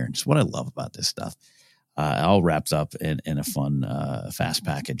present here. And just what I love about this stuff. All wrapped up in a fun, fast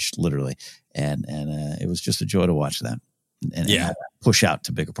package, literally. And it was just a joy to watch that and push out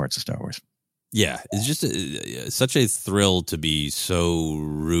to bigger parts of Star Wars. Yeah, it's just such a thrill to be so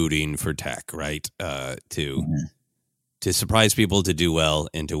rooting for Tech, right? To surprise people, to do well,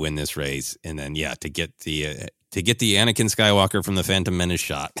 and to win this race, and then to get the Anakin Skywalker from the Phantom Menace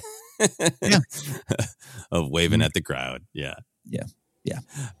shot of waving at the crowd. Yeah.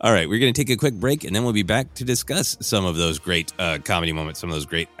 All right, we're going to take a quick break, and then we'll be back to discuss some of those great comedy moments, some of those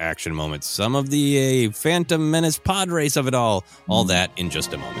great action moments, some of the Phantom Menace pod race of it all that in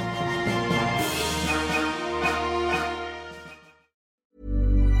just a moment.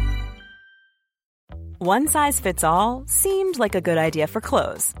 One size fits all seemed like a good idea for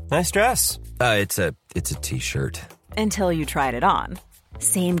clothes. Nice dress. It's a t-shirt. Until you tried it on.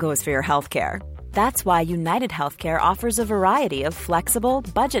 Same goes for your healthcare. That's why United Healthcare offers a variety of flexible,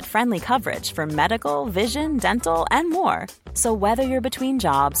 budget-friendly coverage for medical, vision, dental, and more. So whether you're between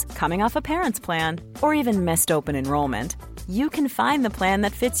jobs, coming off a parent's plan, or even missed open enrollment, you can find the plan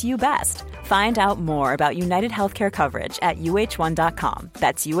that fits you best. Find out more about United Healthcare coverage at UH1.com.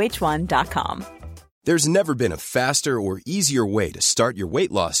 That's UH1.com. There's never been a faster or easier way to start your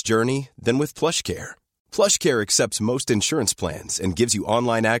weight loss journey than with PlushCare. PlushCare accepts most insurance plans and gives you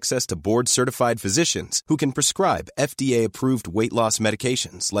online access to board-certified physicians who can prescribe FDA-approved weight loss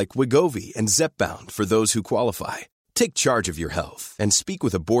medications like Wegovy and Zepbound for those who qualify. Take charge of your health and speak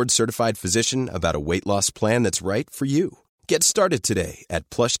with a board-certified physician about a weight loss plan that's right for you. Get started today at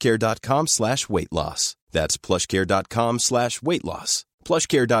plushcare.com/weight loss. That's plushcare.com/weight loss.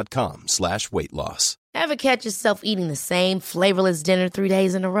 plushcare.com/weight loss. Ever catch yourself eating the same flavorless dinner 3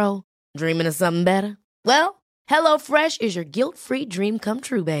 days in a row? Dreaming of something better? Well, HelloFresh is your guilt-free dream come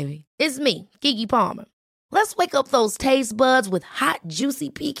true, baby. It's me, Keke Palmer. Let's wake up those taste buds with hot, juicy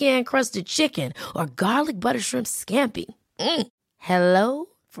pecan-crusted chicken or garlic butter shrimp scampi. Hello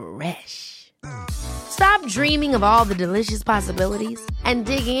Fresh. Stop dreaming of all the delicious possibilities and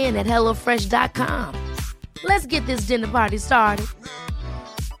dig in at HelloFresh.com. Let's get this dinner party started.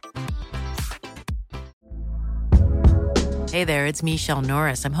 Hey there, it's Michelle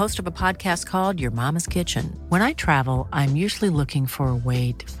Norris. I'm host of a podcast called Your Mama's Kitchen. When I travel, I'm usually looking for a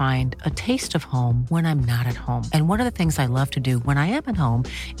way to find a taste of home when I'm not at home. And one of the things I love to do when I am at home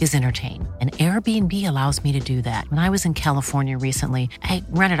is entertain. And Airbnb allows me to do that. When I was in California recently, I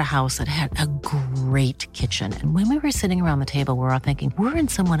rented a house that had a great kitchen. And when we were sitting around the table, we were all thinking, we're in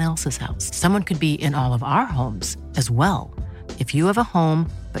someone else's house. Someone could be in all of our homes as well. If you have a home,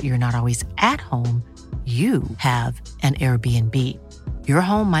 but you're not always at home, you have an Airbnb. Your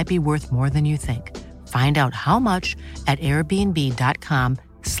home might be worth more than you think. Find out how much at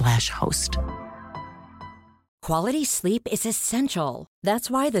airbnb.com/host. Quality sleep is essential.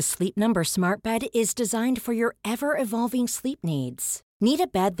 That's why the Sleep Number Smart Bed is designed for your ever-evolving sleep needs. Need a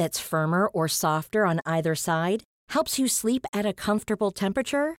bed that's firmer or softer on either side? Helps you sleep at a comfortable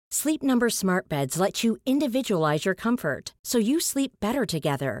temperature? Sleep Number Smart Beds let you individualize your comfort, so you sleep better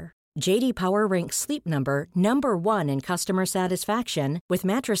together. J.D. Power ranks Sleep Number number 1 in customer satisfaction with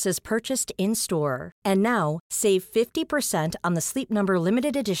mattresses purchased in-store. And now, save 50% on the Sleep Number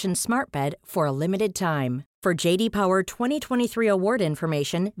Limited Edition Smart Bed for a limited time. For J.D. Power 2023 award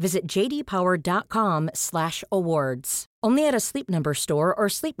information, visit jdpower.com/awards. Only at a Sleep Number store or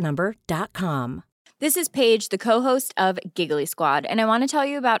sleepnumber.com. This is Paige, the co-host of Giggly Squad, and I want to tell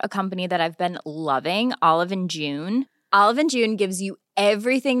you about a company that I've been loving, Olive & June. Olive & June gives you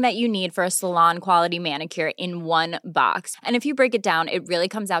everything that you need for a salon-quality manicure in one box. And if you break it down, it really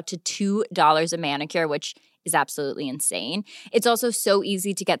comes out to $2 a manicure, which is absolutely insane. It's also so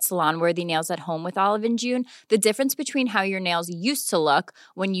easy to get salon-worthy nails at home with Olive & June. The difference between how your nails used to look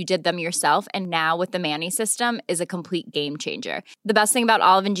when you did them yourself and now with the Mani system is a complete game changer. The best thing about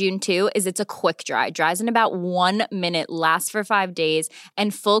Olive & June, too, is it's a quick dry. Dries in about 1 minute, lasts for 5 days,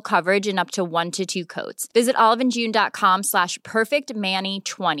 and full coverage in up to 1 to 2 coats. Visit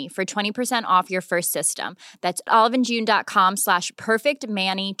oliveandjune.com/perfectmani20 for 20% off your first system. That's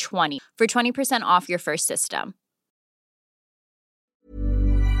oliveandjune.com/perfectmani20 for 20% off your first system.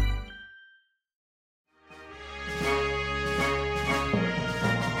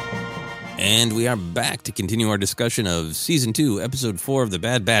 And we are back to continue our discussion of Season 2, Episode 4 of The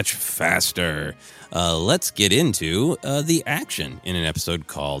Bad Batch, Faster. Let's get into the action in an episode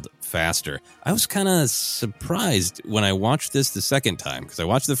called Faster. I was kind of surprised when I watched this the second time, because I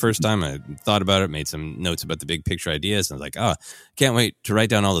watched the first time, I thought about it, made some notes about the big picture ideas, and I was like, can't wait to write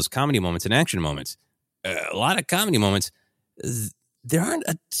down all those comedy moments and action moments. A lot of comedy moments. There aren't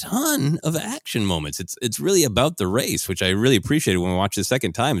a ton of action moments. It's really about the race, which I really appreciated when we watched the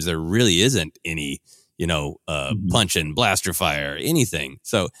second time, is there really isn't any, punch and blaster fire, anything.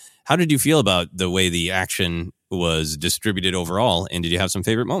 So how did you feel about the way the action was distributed overall? And did you have some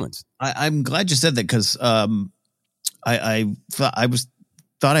favorite moments? I'm glad you said that, because I thought I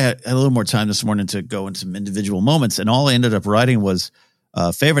had a little more time this morning to go into some individual moments, and all I ended up writing was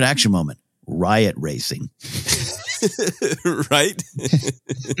favorite action moment: riot racing. Right?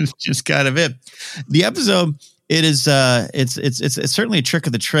 It's just kind of it. The episode, it is it's certainly a trick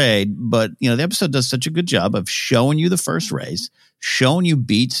of the trade, but the episode does such a good job of showing you the first race, showing you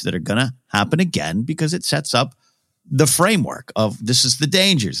beats that are going to happen again, because it sets up the framework of this is the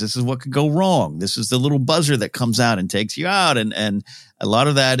dangers. This is what could go wrong. This is the little buzzer that comes out and takes you out. And a lot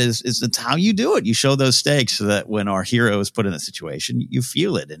of that is it's how you do it. You show those stakes so that when our hero is put in a situation, you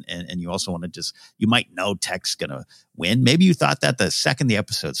feel it. And you also want to you might know Tech's going to win. Maybe you thought that the second the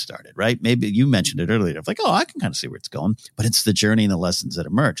episode started, right? Maybe you mentioned it earlier. Of like, I can kind of see where it's going, but it's the journey and the lessons that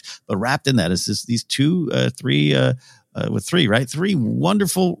emerge. But wrapped in that is these three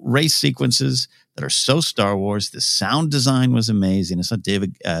wonderful race sequences that are so Star Wars. The sound design was amazing. I saw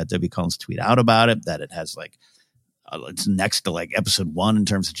Debbie Collins tweet out about it, that it has it's next to episode 1 in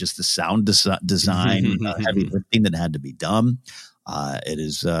terms of just the sound design, heavy lifting that had to be done. And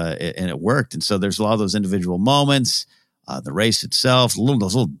it worked. And so there's a lot of those individual moments, the race itself,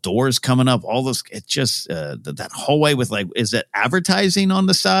 those little doors coming up, all those, it just, that whole way with is it advertising on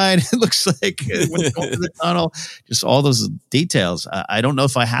the side? It looks like when it's going through the tunnel, just all those details. I don't know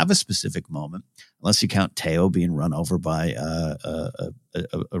if I have a specific moment, unless you count Teo being run over by a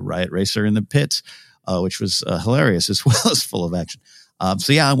riot racer in the pits, which was hilarious as well as full of action.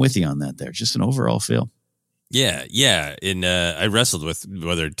 So yeah, I'm with you on that there. Just an overall feel. Yeah. And I wrestled with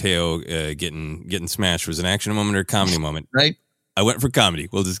whether Teo getting smashed was an action moment or a comedy moment. Right. I went for comedy.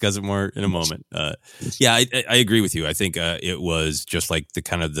 We'll discuss it more in a moment. I agree with you. I think it was just like the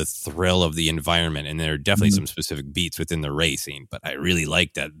kind of the thrill of the environment, and there are definitely some specific beats within the racing. But I really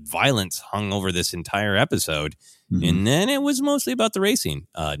like that violence hung over this entire episode, and then it was mostly about the racing.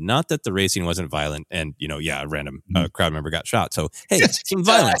 Not that the racing wasn't violent, and a random crowd member got shot. So hey, some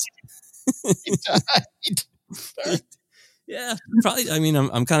violence. He died. Yeah, probably. I mean,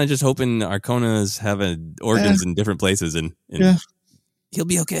 I'm kind of just hoping Arcona's having organs in different places, and he'll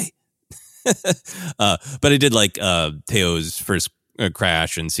be okay. But I did like Teo's first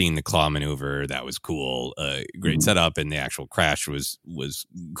crash and seeing the claw maneuver. That was cool. Great setup, and the actual crash was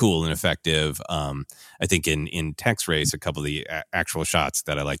cool and effective. I think in Tech's race, a couple of the actual shots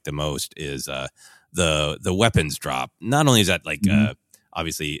that I like the most is the weapons drop. Not only is that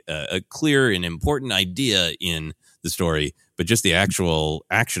obviously a clear and important idea in the story, but just the actual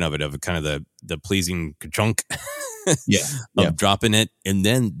action of it, of kind of the pleasing ka-chunk of dropping it. And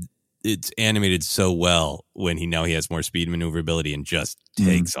then it's animated so well when he has more speed and maneuverability and just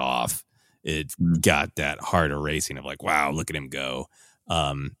takes off. It's got that heart erasing of like, wow, look at him go.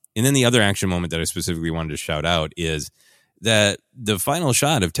 And then the other action moment that I specifically wanted to shout out is that the final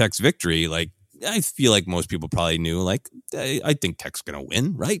shot of Tech's victory, like, I feel like most people probably knew, like, I think Tech's going to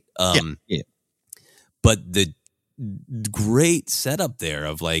win, right? But the great setup there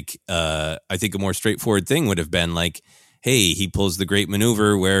of like, I think a more straightforward thing would have been like, hey, he pulls the great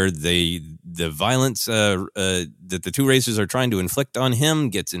maneuver where the violence that the two racers are trying to inflict on him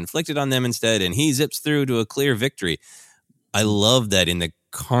gets inflicted on them instead, and he zips through to a clear victory. I love that in the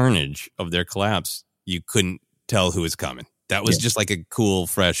carnage of their collapse, you couldn't tell who was coming. That was just like a cool,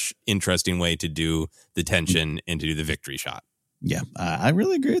 fresh, interesting way to do the tension and to do the victory shot. Yeah, I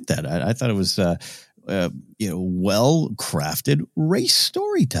really agree with that. I thought it was well-crafted race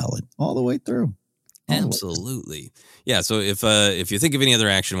storytelling all the way through. Absolutely. Yeah. So if you think of any other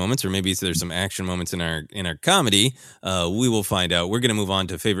action moments, or maybe there's some action moments in our comedy, we will find out. We're going to move on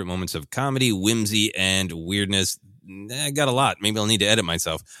to favorite moments of comedy, whimsy, and weirdness. I got a lot. Maybe I'll need to edit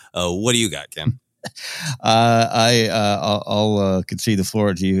myself. What do you got, Ken? I'll concede the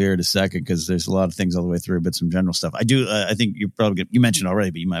floor to you here in a second because there's a lot of things all the way through, but some general stuff. I do. I think you mentioned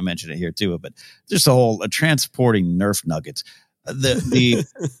already, but you might mention it here too. But just the whole transporting Nerf nuggets. The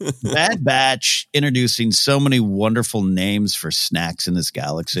Bad Batch introducing so many wonderful names for snacks in this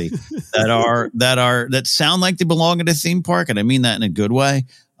galaxy that sound like they belong at a theme park, and I mean that in a good way.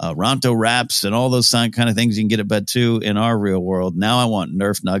 Ronto wraps and all those kind of things you can get at Bed 2 in our real world. Now I want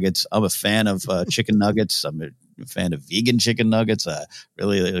Nerf nuggets. I'm a fan of chicken nuggets. I'm a fan of vegan chicken nuggets.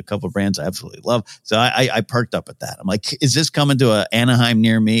 Really, a couple of brands I absolutely love. So I perked up at that. I'm like, is this coming to a Anaheim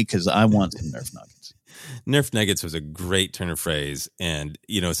near me? Because I want some Nerf nuggets. Nerf nuggets was a great turn of phrase. And,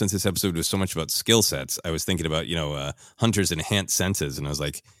 since this episode was so much about skill sets, I was thinking about, Hunter's enhanced senses. And I was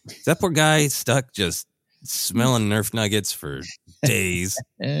like, is that poor guy stuck just smelling Nerf nuggets for days?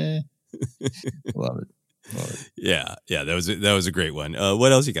 Love it. Yeah. That was a great one.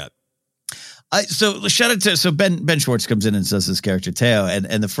 What else you got? So shout out to Ben Schwartz comes in and says this character Teo,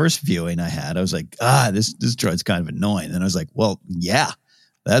 and the first viewing I had, I was like, this droid's kind of annoying. And I was like, well, yeah.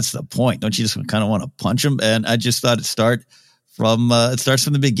 That's the point. Don't you just kind of want to punch him? And I just thought it starts from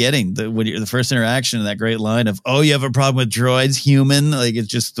the beginning. When you're the first interaction and that great line of, "Oh, you have a problem with droids, human?" Like, it's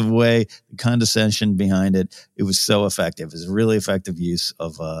just the way, the condescension behind it. It was so effective. It was a really effective use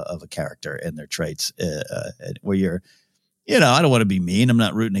of a character and their traits. Where you're, I don't want to be mean. I'm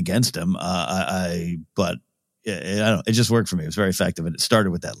not rooting against him. But I don't know. It just worked for me. It was very effective, and it started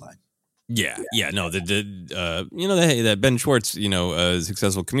with that line. Yeah. No, that Ben Schwartz, a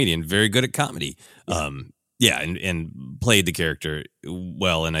successful comedian, very good at comedy. And played the character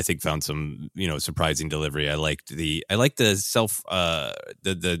well, and I think found some, surprising delivery. I liked the self,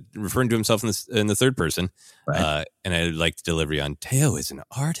 the referring to himself in the third person, right. And I liked the delivery on Teo is an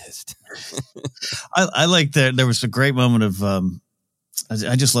artist. I like that. There was a great moment of,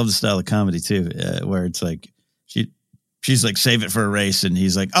 I just love the style of comedy too, where it's like she's like, save it for a race. And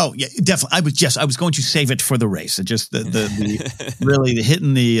he's like, oh yeah, definitely. I was going to save it for the race. It just, the really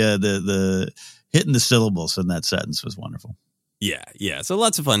hitting hitting the syllables in that sentence was wonderful. Yeah. So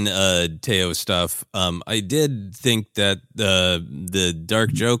lots of fun Teo stuff. I did think that the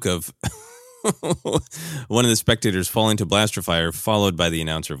dark joke of one of the spectators falling to blaster fire, followed by the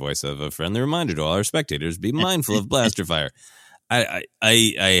announcer voice of a friendly reminder to all our spectators, be mindful of blaster fire.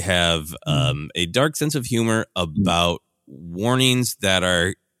 I have a dark sense of humor about warnings that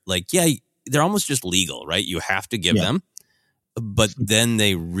are like, they're almost just legal, right? You have to give them, but then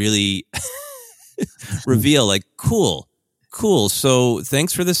they really reveal like, cool. So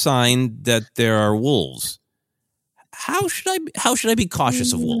thanks for the sign that there are wolves. How should I be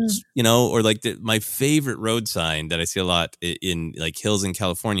cautious of wolves? Or like my favorite road sign that I see a lot in like hills in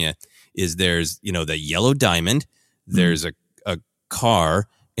California is there's, the yellow diamond, there's a car,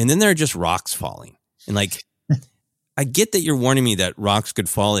 and then there are just rocks falling. And like, I get that you're warning me that rocks could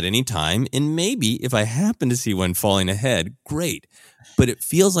fall at any time, and maybe if I happen to see one falling ahead, great. But it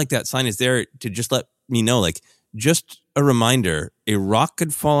feels like that sign is there to just let me know, like, just a reminder, a rock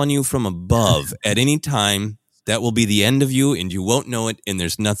could fall on you from above at any time. That will be the end of you, and you won't know it, and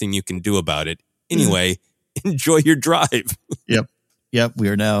there's nothing you can do about it. Anyway, enjoy your drive. Yep. We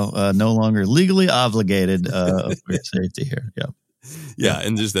are now no longer legally obligated for safety here. Yep. Yeah,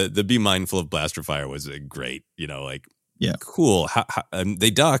 and just the be mindful of blaster fire was a great, cool. How, they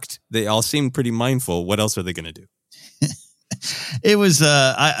ducked. They all seemed pretty mindful. What else are they going to do? It was,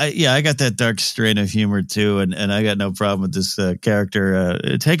 I got that dark strain of humor too, and I got no problem with this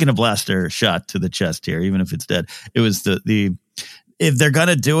character taking a blaster shot to the chest here, even if it's dead. It was if they're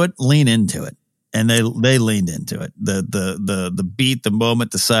gonna do it, lean into it. And they leaned into it. The beat, the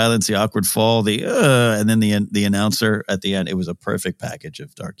moment, the silence, the awkward fall, and then the announcer at the end. It was a perfect package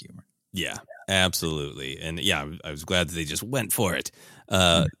of dark humor. Yeah, absolutely. And yeah, I was glad that they just went for it.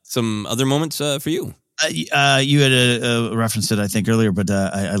 Some other moments for you? You had a reference it, I think, earlier, but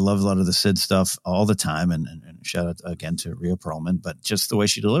I love a lot of the Sid stuff all the time. And shout out again to Rhea Perlman, but just the way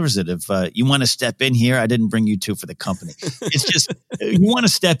she delivers it. If you want to step in here, I didn't bring you two for the company. It's just, you want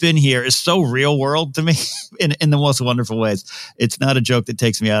to step in here is so real world to me in the most wonderful ways. It's not a joke that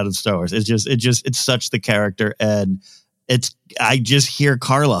takes me out of Star Wars. It's such the character. And I just hear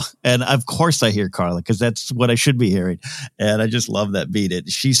Carla, and of course I hear Carla because that's what I should be hearing. And I just love that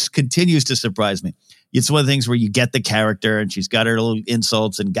beat. She continues to surprise me. It's one of the things where you get the character and she's got her little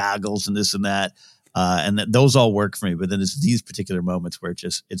insults and goggles and this and that. Those all work for me. But then it's these particular moments where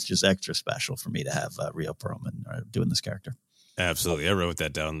it's just extra special for me to have Rhea Perlman doing this character. Absolutely. I wrote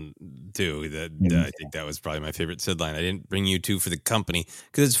that down too. I think that was probably my favorite Sid line. I didn't bring you two for the company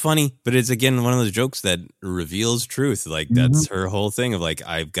because it's funny, but it's again one of those jokes that reveals truth. Like that's her whole thing of like,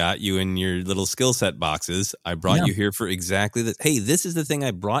 I've got you in your little skill set boxes. I brought you here for exactly that. Hey, this is the thing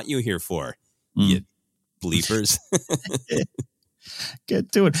I brought you here for. You bleepers.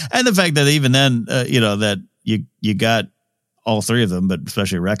 Get to it. And the fact that even then, that you got all three of them, but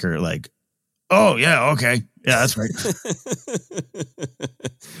especially Wrecker, like, oh yeah, okay. Yeah, that's right.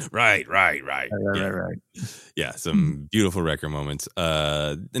 Right. Yeah, some beautiful Wrecker moments.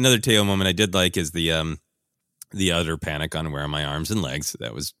 Another Teo moment I did like is the utter panic on where are my arms and legs.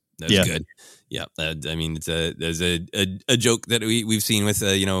 That was good. Yeah, I mean, there's a joke that we've seen with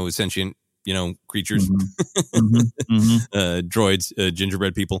sentient creatures, droids,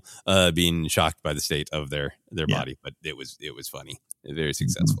 gingerbread people, being shocked by the state of their body, but it was funny, very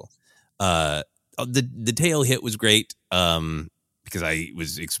successful. The Teo hit was great because I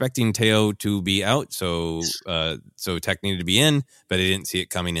was expecting Teo to be out, so Tech needed to be in, but I didn't see it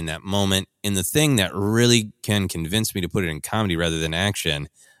coming in that moment. And the thing that really can convince me to put it in comedy rather than action,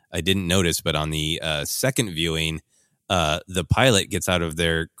 I didn't notice, but on the second viewing, the pilot gets out of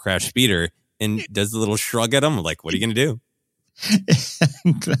their crash speeder and does the little shrug at him, like, "What are you going to do?"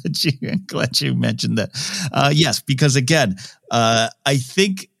 I'm glad you mentioned that. Yes, because again, I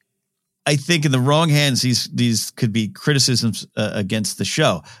think in the wrong hands, these could be criticisms against the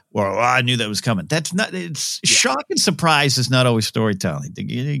show. Well, I knew that was coming. That's not. It's shock and surprise is not always storytelling.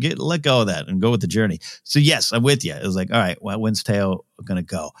 You let go of that and go with the journey. So yes, I'm with you. It was like, all right, well, when's Teo going to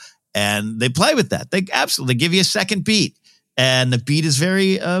go? And they play with that. They absolutely give you a second beat. And the beat is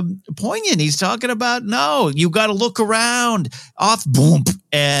very poignant. He's talking about, no, you got to look around, off, boom.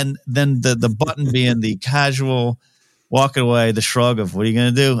 And then the button being the casual walking away, the shrug of, what are you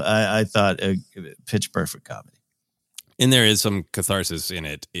going to do? I thought pitch perfect comedy. And there is some catharsis in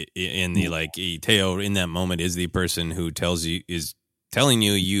it. In the Teo in that moment is the person who is telling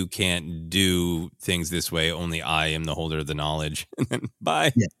you you can't do things this way. Only I am the holder of the knowledge. And then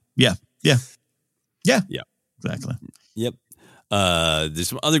bye. Yeah. Exactly. Yep. There's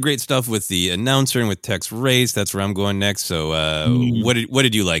some other great stuff with the announcer and with Tech's race. That's where I'm going next. So, what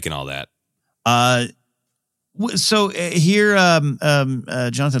did you like in all that? So here,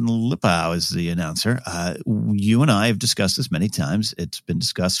 Jonathan Lipow is the announcer. You and I have discussed this many times. It's been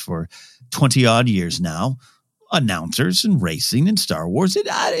discussed for 20 odd years now. Announcers and racing in Star Wars,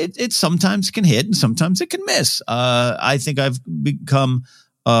 it sometimes can hit and sometimes it can miss. I think I've become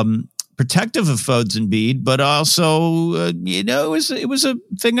protective of Fodes and Bede, but also, it was a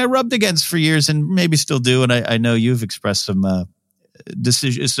thing I rubbed against for years and maybe still do. And I know you've expressed some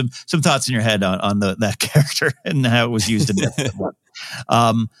decisions, some thoughts in your head on that character and how it was used in this.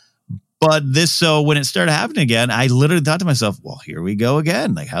 But so when it started happening again, I literally thought to myself, well, here we go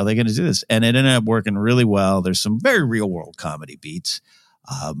again. Like, how are they going to do this? And it ended up working really well. There's some very real world comedy beats,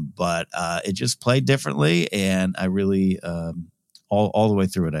 but it just played differently. And I really, all the way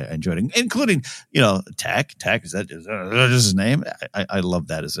through it, I enjoyed it, including, Tech. Is that his name? I love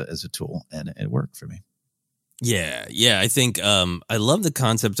that as a tool, and it worked for me. Yeah. I think I love the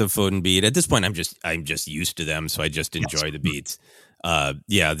concept of Fode and Bede. At this point, I'm just used to them, so I just enjoy the beats. I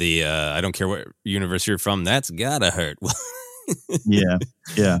don't care what universe you're from, that's gotta hurt. Yeah.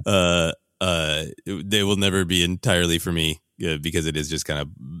 They will never be entirely for me because it is just kind of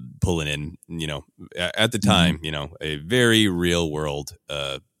pulling in, at the time, a very real world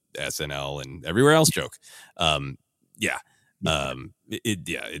SNL and everywhere else joke. If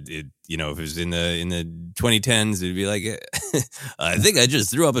it was in the 2010s, it'd be like, I think I just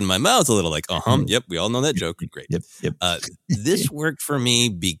threw up in my mouth a little, like, yep, we all know that joke. Great. Yep. This worked for me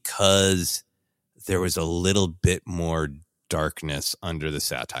because there was a little bit more darkness under the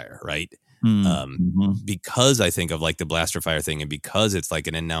satire, right? Mm-hmm. Because I think of like the blaster fire thing, and because it's like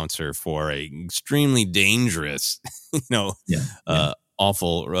an announcer for a extremely dangerous,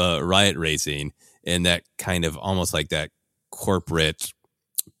 awful riot racing, and that kind of almost like that corporate,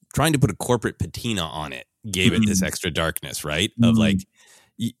 trying to put a corporate patina on it, gave it this extra darkness, right? Of like,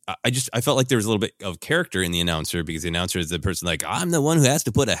 I felt like there was a little bit of character in the announcer, because the announcer is the person like, I'm the one who has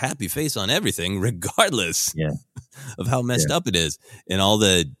to put a happy face on everything, regardless of how messed up it is. And all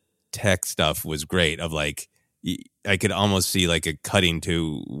the tech stuff was great, of like, I could almost see like a cutting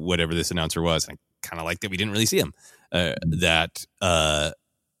to whatever this announcer was. I kind of like that we didn't really see him, that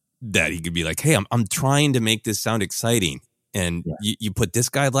he could be like, hey, I'm trying to make this sound exciting. And you put this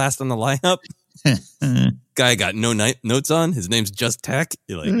guy last on the lineup. Guy got no notes on. His name's just Tech.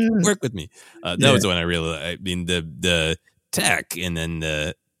 You're like, work with me. That was the one I mean, the tech, and then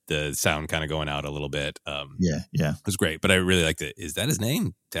the sound kind of going out a little bit. Was great. But I really liked it. Is that his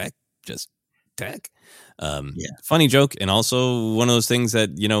name? Tech? Just Tech? Funny joke. And also one of those things that,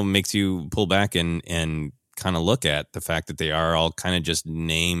 makes you pull back and kind of look at the fact that they are all kind of just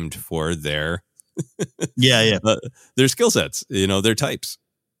named for their their skill sets, their types.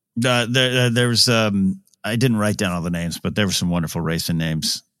 There was I didn't write down all the names, but there were some wonderful racing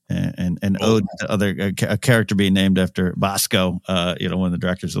names, and ode to other a character being named after Bosco. One of the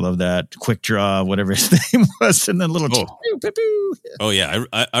directors, I love that. Quick Draw, whatever his name was, and then little.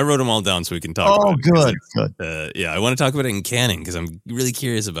 I wrote them all down so we can talk. about good. I want to talk about it in canon, because I'm really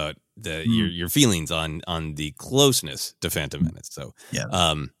curious about your feelings on the closeness to Phantom Menace. So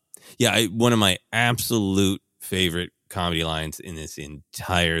one of my absolute favorite comedy lines in this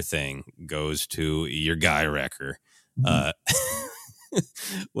entire thing goes to your guy Wrecker.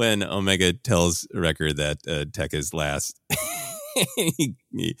 When Omega tells Wrecker that Tech is last, he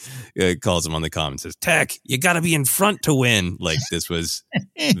calls him on the comm and says, Tech, you got to be in front to win. Like, this was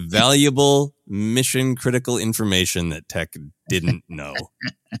valuable, mission critical information that Tech didn't know.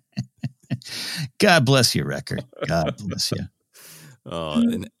 God bless you, Wrecker. God bless you.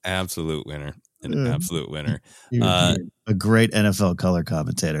 An absolute winner. Absolute winner. A great NFL color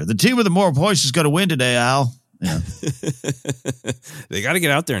commentator. The team with the more points is going to win today, Al. Yeah. They got to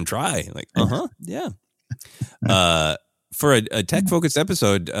get out there and try. Like, for a tech-focused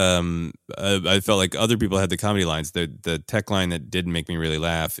episode, I felt like other people had the comedy lines. The tech line that didn't make me really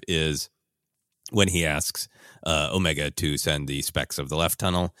laugh is when he asks Omega to send the specs of the left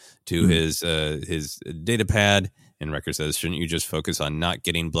tunnel to his data pad, and Wrecker says, shouldn't you just focus on not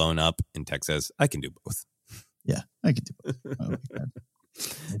getting blown up? And Tech says, I can do both. Yeah, I can do both. I like that.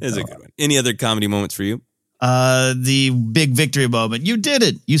 It's a good one. Any other comedy moments for you? The big victory moment. You did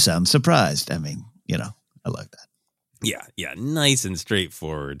it. You sound surprised. I mean, I like that. Yeah, nice and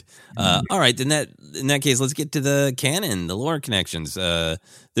straightforward. All right, then in that case, let's get to the canon, the lore connections.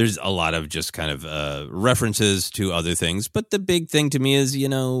 There's a lot of just kind of references to other things, but the big thing to me is,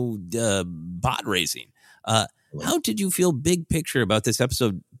 pod racing. How did you feel big picture about this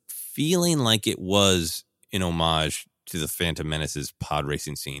episode, feeling like it was an homage to the Phantom Menace's pod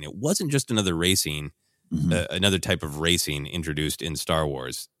racing scene? It wasn't just another racing, another type of racing introduced in Star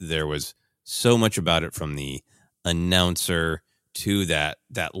Wars. There was so much about it, from the announcer to that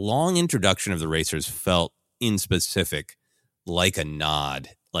long introduction of the racers, felt in specific like a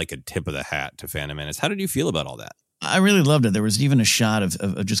nod, like a tip of the hat to Phantom Menace. How did you feel about all that? I really loved it. There was even a shot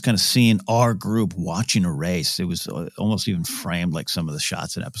of just kind of seeing our group watching a race. It was almost even framed like some of the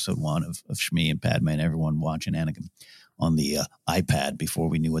shots in episode 1 of Shmi and Padme and everyone watching Anakin on the iPad before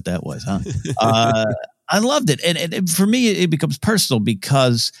we knew what that was, huh? I loved it. And for me, it becomes personal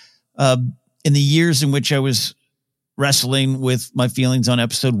because in the years in which I was wrestling with my feelings on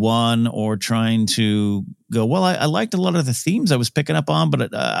episode 1, or trying to go, well, I liked a lot of the themes I was picking up on, but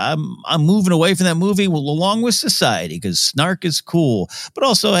I'm moving away from that movie along with society, because snark is cool, but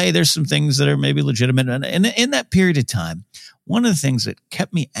also, hey, there's some things that are maybe legitimate. And in that period of time, one of the things that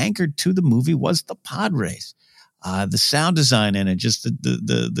kept me anchored to the movie was the pod race, the sound design in it, just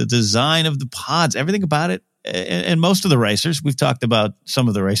the design of the pods, everything about it. And most of the racers, we've talked about some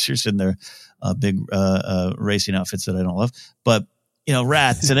of the racers in their big racing outfits that I don't love, but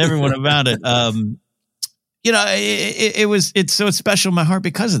rats and everyone about it. It's special in my heart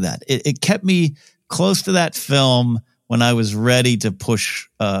because of that. It kept me close to that film when I was ready to push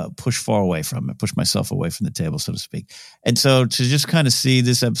far away from it, push myself away from the table, so to speak. And so to just kind of see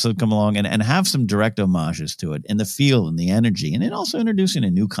this episode come along and have some direct homages to it, and the feel and the energy, and then also introducing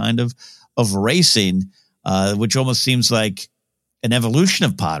a new kind of racing, which almost seems like an evolution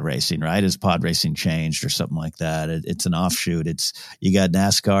of pod racing, right? As pod racing changed or something like that. It's an offshoot. You got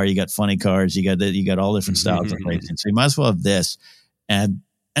NASCAR, you got funny cars, you got all different styles of racing. So you might as well have this. And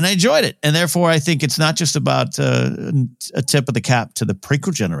I enjoyed it. And therefore, I think it's not just about a tip of the cap to the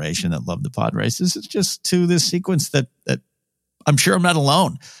prequel generation that loved the pod races. It's just to this sequence that I'm sure I'm not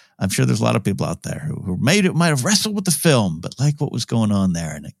alone. I'm sure there's a lot of people out there who might have wrestled with the film, but like what was going on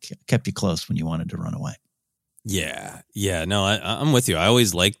there, and it kept you close when you wanted to run away. Yeah. No, I'm with you. I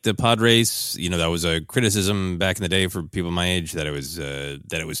always liked the pod race. You know, that was a criticism back in the day for people my age that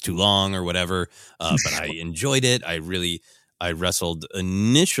it was too long or whatever. But I enjoyed it. I wrestled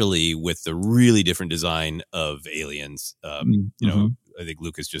initially with the really different design of aliens. You know, I think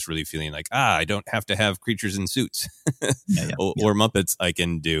Lucas just really feeling like, I don't have to have creatures in suits or Muppets. I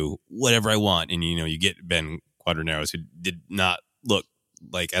can do whatever I want. And, you know, you get Ben Quadraneros, who did not look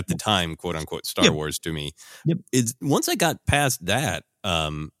like at the time, quote unquote, Star Wars to me. It's once I got past that,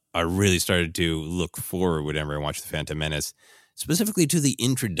 I really started to look forward whenever I watched The Phantom Menace, specifically to the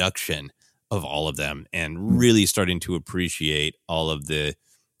introduction of all of them, and really starting to appreciate all of the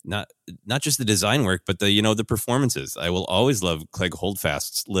not just the design work, but the performances. I will always love Clegg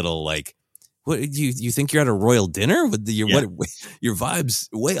Holdfast's little like, what you think you're at a royal dinner with your vibes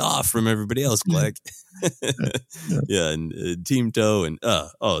way off from everybody else, Clegg. And Team Toe and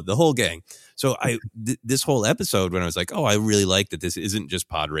the whole gang. So this whole episode, when I was like, I really like that this isn't just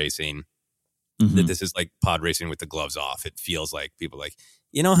pod racing, that this is like pod racing with the gloves off. It feels like people like,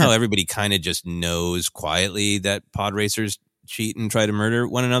 you know how everybody kind of just knows quietly that pod racers cheat and try to murder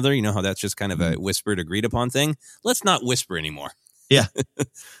one another. You know how that's just kind of a whispered, agreed upon thing. Let's not whisper anymore. Yeah.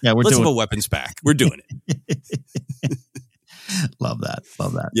 Let's have a weapons pack. We're doing it. Love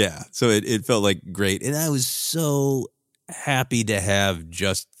that. Yeah. So it felt like great. And I was so happy to have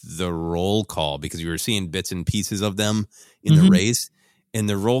just the roll call, because you were seeing bits and pieces of them in the race, and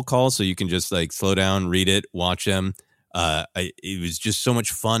the roll call. So you can just like slow down, read it, watch them. It was just so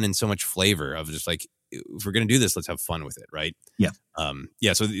much fun and so much flavor of just like, if we're going to do this, let's have fun with it. Right. Yeah.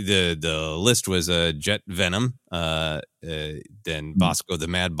 So the list was Jet Venom, then Bosco the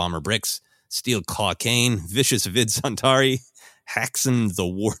Mad Bomber Bricks, Steel Claw Kane, Vicious Vid Santari, Haxon the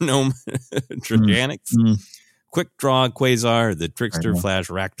War Gnome, Trajanix, Quick Draw Quasar, the Trickster Flash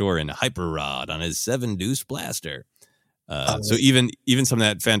Raktor, and Hyper Rod on his 7-deuce blaster. So even some of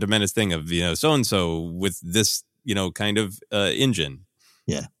that Phantom Menace thing of, so and so with this, kind of engine.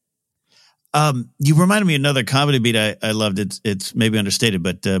 Yeah. You reminded me of another comedy beat I loved. It's maybe understated,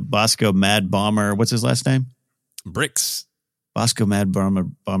 but Bosco Mad Bomber, what's his last name? Bricks. Bosco Mad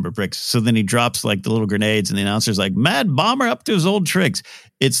Bomber Bricks. So then he drops like the little grenades, and the announcer's like, Mad Bomber up to his old tricks.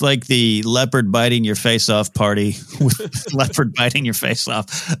 It's like the leopard biting your face off party with leopard biting your face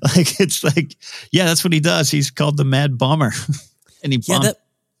off. Like, it's like, that's what he does. He's called the Mad Bomber. And he bombed.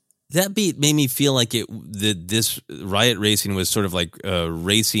 That beat made me feel like this Riot Racing was sort of like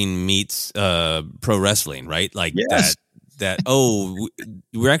racing meets pro wrestling, right? Like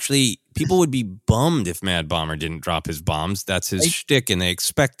we're actually, people would be bummed if Mad Bomber didn't drop his bombs. That's his shtick, and they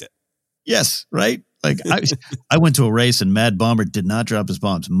expect it. Yes, right? Like I went to a race and Mad Bomber did not drop his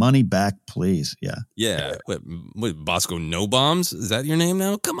bombs. Money back, please. Yeah. Yeah. What, Bosco No Bombs? Is that your name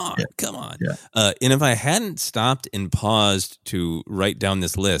now? Come on. Yeah. And if I hadn't stopped and paused to write down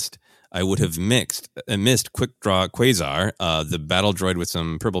this list, I would have missed Quick Draw Quasar, the battle droid with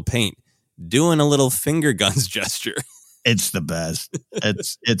some purple paint, doing a little finger guns gesture. It's the best.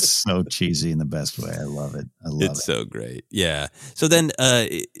 It's so cheesy in the best way. I love it. It's so great. Yeah. So then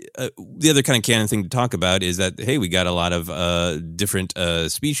the other kind of canon thing to talk about is that, hey, we got a lot of different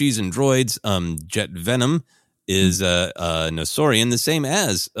species and droids. Jet Venom is Nosorian, the same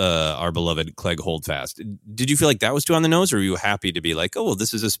as our beloved Clegg Holdfast. Did you feel like that was too on the nose, or were you happy to be like, oh, well,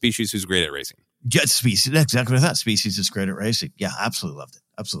 this is a species who's great at racing? Jet species. That's exactly what I thought. Species is great at racing. Yeah, absolutely loved it.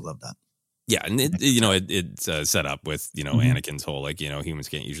 Absolutely loved that. Yeah, and it's set up with, Anakin's whole, like, humans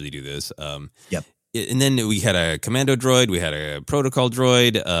can't usually do this. Yep. And then we had a commando droid, we had a protocol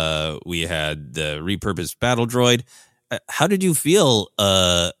droid, we had the repurposed battle droid. How did you feel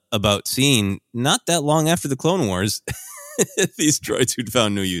about seeing, not that long after the Clone Wars, these droids who'd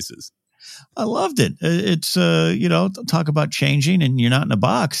found new uses? I loved it. It's, talk about changing, and you're not in a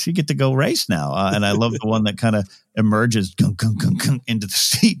box. You get to go race now. And I love the one that kind of emerges into the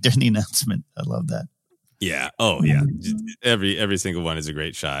seat during the announcement. I love that. Yeah. Oh, yeah. Every single one is a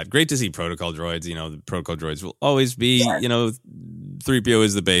great shot. Great to see protocol droids. The protocol droids will always be, 3PO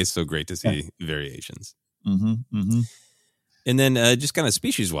is the base. So great to see variations. And then just kind of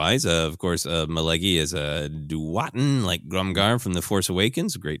species-wise, of course, Malegi is a Duatan, like Grumgar from The Force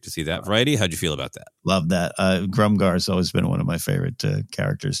Awakens. Great to see that variety. How'd you feel about that? Love that. Grumgar has always been one of my favorite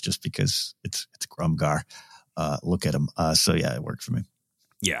characters just because it's Grumgar. Look at him. So, yeah, it worked for me.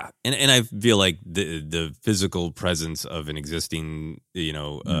 Yeah, and I feel like the physical presence of an existing,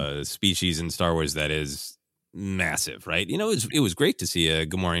 species in Star Wars that is massive, right? It was great to see a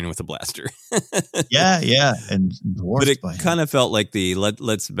Gamorrean with a blaster. yeah, and but it kind of felt like the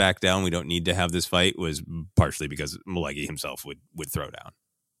let's back down. We don't need to have this fight was partially because Malegi himself would throw down.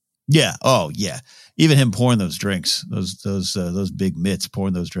 Yeah. Oh, yeah. Even him pouring those drinks, those big mitts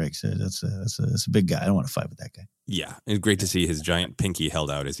pouring those drinks. That's a big guy. I don't want to fight with that guy. Yeah, it's great to see his giant pinky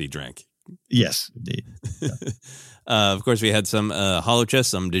held out as he drank. Yes, indeed. Yeah. Of course, we had some holochess,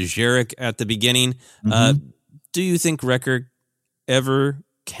 some Dejarik at the beginning. Do you think Wrecker ever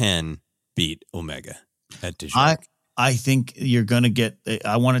can beat Omega at Dejarik? I think you're going to get –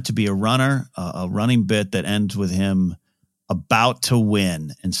 I want it to be a running bit that ends with him about to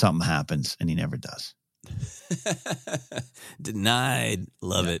win and something happens and he never does. Denied.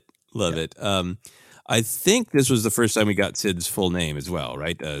 Love it. I think this was the first time we got Sid's full name as well,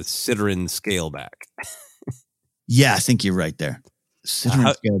 right? Siddarin Scaleback. Yeah, I think you're right there.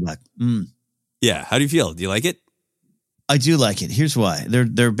 Siddarin Scaleback. Yeah, how do you feel? Do you like it? I do like it. Here's why.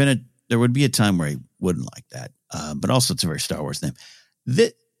 There would be a time where he wouldn't like that, but also it's a very Star Wars name.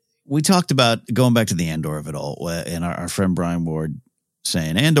 We talked about going back to the Andor of it all, and our friend Brian Ward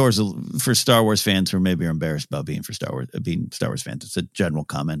saying Andor's for Star Wars fans who maybe are embarrassed about being Star Wars fans. It's a general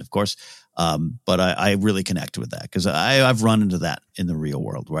comment, of course, but I really connect with that because I've run into that in the real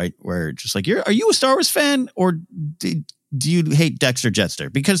world, right? Where just like are you a Star Wars fan or do you hate Dexter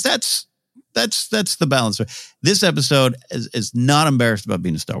Jettster? Because that's the balance. This episode is not embarrassed about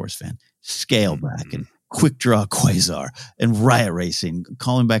being a Star Wars fan. Scaleback and quick draw Quasar and riot racing,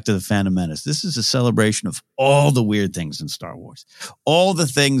 calling back to the Phantom Menace. This is a celebration of all the weird things in Star Wars. All the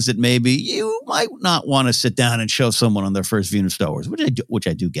things that maybe you might not want to sit down and show someone on their first viewing of Star Wars, which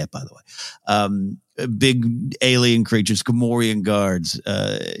I do get, by the way. Big alien creatures, Gamorrean guards.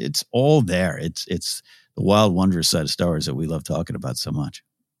 It's all there. It's the wild, wondrous side of Star Wars that we love talking about so much.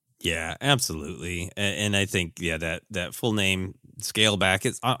 Yeah, absolutely. And I think, that full name, Scaleback,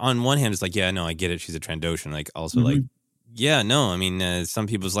 it's on one hand, it's like, yeah, no, I get it. She's a Trandoshan. Like, also, like, yeah, no, I mean, some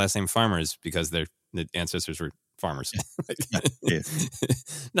people's last name Farmers because their ancestors were farmers.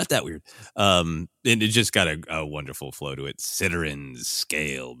 Not that weird. And it just got a wonderful flow to it. Siddarin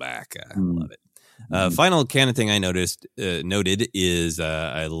Scaleback. I love it. Final canon thing I noted is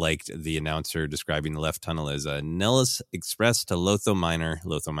I liked the announcer describing the left tunnel as Nellis Express to Lotho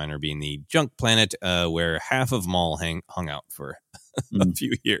Minor being the junk planet where half of Maul hung out for a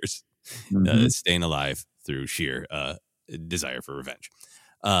few years, staying alive through sheer desire for revenge.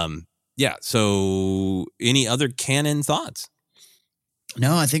 So any other canon thoughts?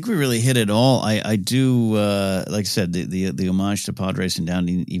 No, I think we really hit it all. I do, like I said, the homage to pod racing down,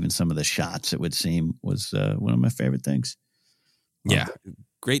 even some of the shots, it would seem, was one of my favorite things. Yeah,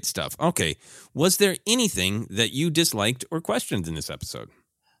 great stuff. Okay, was there anything that you disliked or questioned in this episode?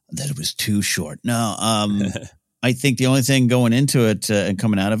 That it was too short. No, I think the only thing going into it and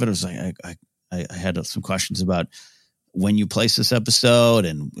coming out of it was like I had some questions about when you place this episode,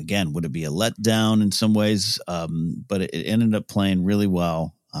 and again, would it be a letdown in some ways? But it ended up playing really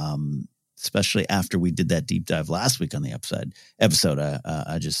well, especially after we did that deep dive last week on the episode.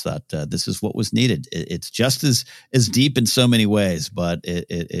 I just thought this is what was needed. It's just as deep in so many ways, but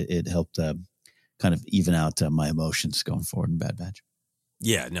it helped kind of even out my emotions going forward in Bad Batch.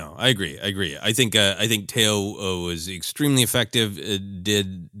 Yeah, no, I agree. I think Teo was extremely effective.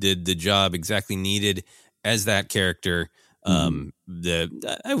 Did the job exactly needed as that character. I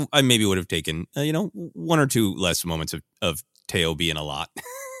maybe would have taken one or two less moments of Teo being a lot.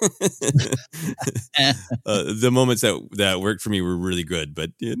 The moments that worked for me were really good,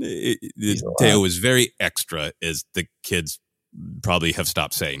 but Teo was very extra, as the kids probably have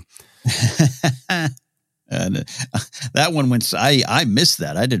stopped saying. And that one went. I missed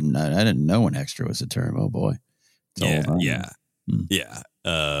that. I didn't know an extra was a term. Oh boy. Yeah.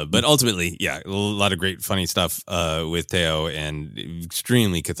 But ultimately, a lot of great funny stuff with Teo, and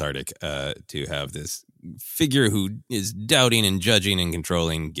extremely cathartic to have this figure who is doubting and judging and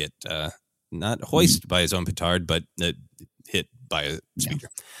controlling get not hoisted by his own petard, but hit by a speeder.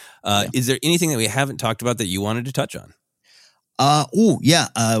 Is there anything that we haven't talked about that you wanted to touch on?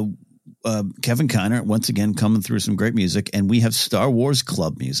 Kevin Kiner, once again, coming through some great music, and we have Star Wars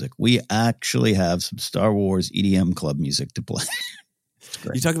club music. We actually have some Star Wars EDM club music to play.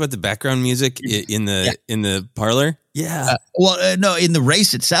 You talk about the background music in the parlor. Yeah. No, in the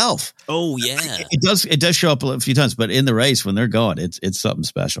race itself. Oh yeah. It does show up a few times, but in the race when they're going, it's something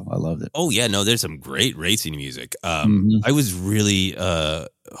special. I loved it. Oh yeah, no, there's some great racing music. I was really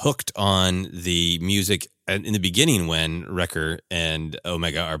hooked on the music in the beginning when Wrecker and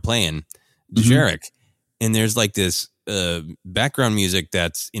Omega are playing Dejarik, and there's like this background music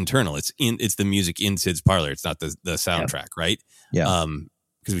that's internal. It's the music in Sid's parlor. It's not the soundtrack, right? Yeah.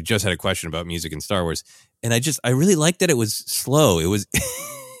 Because we just had a question about music in Star Wars, and I really liked that it was slow. It was,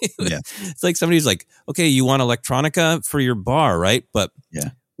 it's like somebody's like, okay, you want electronica for your bar, right? But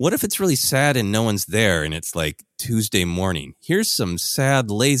what if it's really sad and no one's there, and it's like Tuesday morning? Here's some sad,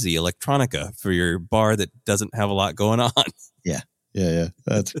 lazy electronica for your bar that doesn't have a lot going on. Yeah.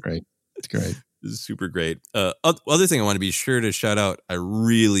 That's great. It's great. This is super great. Other thing I want to be sure to shout out.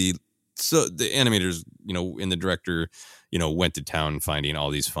 So the animators, and the director, went to town finding all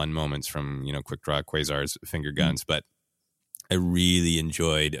these fun moments from, Quick Draw Quasar's finger guns. But I really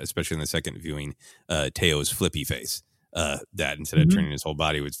enjoyed, especially in the second viewing, Teo's flippy face. That instead of turning his whole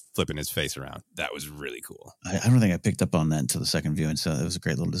body, was flipping his face around. That was really cool. I don't think I picked up on that until the second viewing, so it was a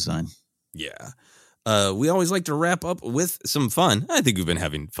great little design. Yeah. We always like to wrap up with some fun. I think we've been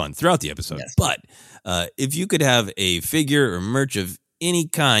having fun throughout the episode. Yes. But if you could have a figure or merch of any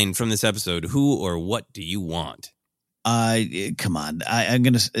kind from this episode, who or what do you want? Come on. I'm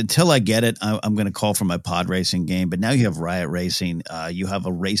going to, until I get it, I'm going to call for my pod racing game. But now you have Riot Racing. You have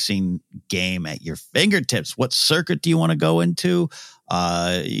a racing game at your fingertips. What circuit do you want to go into?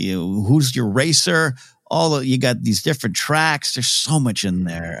 Who's your racer? You got these different tracks. There's so much in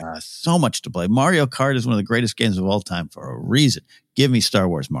there, so much to play. Mario Kart is one of the greatest games of all time for a reason. Give me Star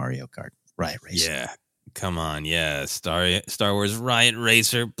Wars Mario Kart, Riot Racing. Yeah, come on, yeah, Star Wars Riot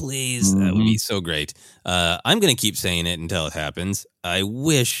Racer, please. That would be so great. I'm going to keep saying it until it happens. I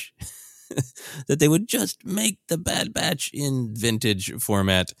wish that they would just make the Bad Batch in vintage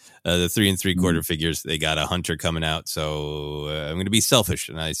format. The 3 3/4 figures, they got a Hunter coming out, so I'm going to be selfish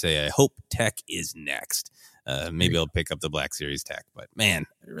and I say I hope Tech is next. Maybe I'll pick up the Black Series Tech, but man,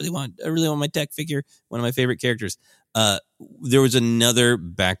 I really want my Tech figure. One of my favorite characters. There was another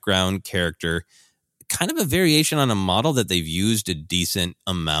background character, kind of a variation on a model that they've used a decent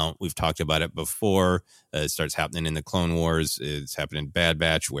amount. We've talked about it before. It starts happening in the Clone Wars. It's happened in Bad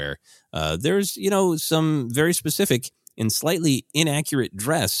Batch, where there's, some very specific and slightly inaccurate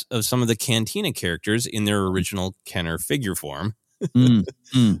dress of some of the Cantina characters in their original Kenner figure form.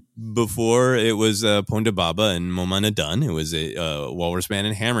 Before it was Ponda Baba and Momana Dun. It was a Walrus Man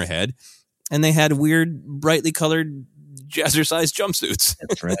and Hammerhead. And they had weird, brightly colored jazzercise jumpsuits.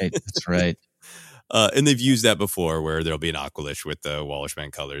 That's right. And they've used that before, where there'll be an Aqualish with the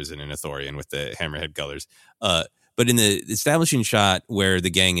Walrusman colors and an Ithorian with the Hammerhead colors. But in the establishing shot where the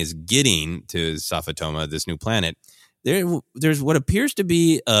gang is getting to Safatoma, this new planet, there's what appears to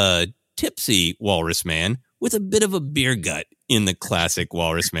be a tipsy Walrusman with a bit of a beer gut in the classic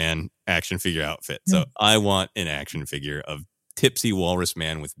Walrusman action figure outfit. So I want an action figure of tipsy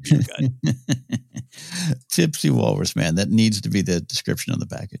Walrusman with beer gut. Tipsy Walrusman. That needs to be the description on the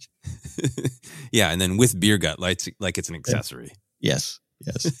package. Yeah, and then with beer gut, like it's an accessory. Yes.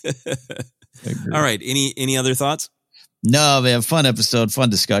 All right. Any other thoughts? No, man. Fun episode, fun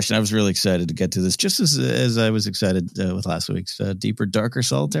discussion. I was really excited to get to this, just as I was excited with last week's Deeper, Darker,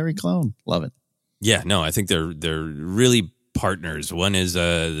 Solitary Clone. Love it. Yeah, no, I think they're really partners. One is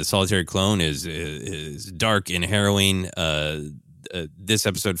the Solitary Clone is dark and harrowing. This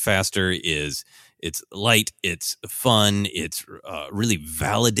episode, Faster, it's light, it's fun, it's really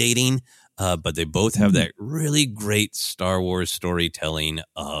validating. But they both have that really great Star Wars storytelling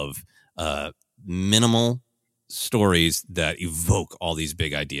of minimal stories that evoke all these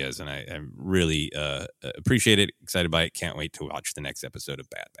big ideas. And I really appreciate it, excited by it. Can't wait to watch the next episode of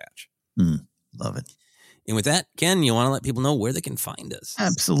Bad Batch. Love it. And with that, Ken, you want to let people know where they can find us?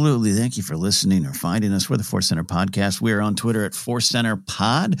 Absolutely. Thank you for listening or finding us. We're the Force Center Podcast. We are on Twitter at Force Center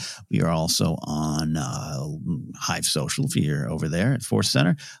Pod. We are also on Hive Social, if you're over there at Force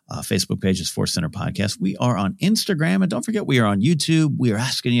Center. Facebook page is Force Center Podcast. We are on Instagram. And don't forget, we are on YouTube. We are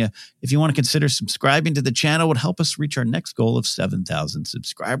asking you, if you want to consider subscribing to the channel, it would help us reach our next goal of 7,000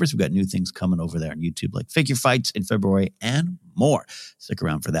 subscribers. We've got new things coming over there on YouTube, like figure fights in February and more. Stick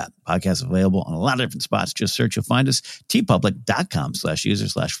around for that. Podcast available on a lot of different spots. Just search, you'll find us.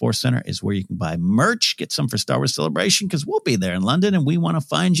 tpublic.com/user/Force Center is where you can buy merch. Get some for Star Wars Celebration, because we'll be there in London and we want to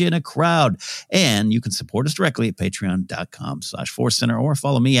find you in a crowd. And you can support us directly at patreon.com/Force Center, or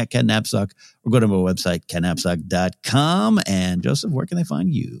follow me at Ken Napzok, or go to my website, kennapzok.com. And Joseph, where can they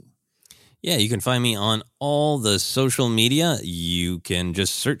find you? Yeah, you can find me on all the social media. You can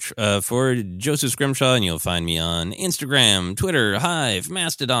just search for Joseph Scrimshaw, and you'll find me on Instagram, Twitter, Hive,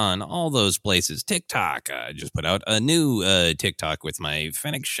 Mastodon, all those places. TikTok. I just put out a new TikTok with my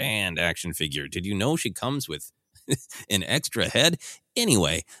Fennec Shand action figure. Did you know she comes with an extra head?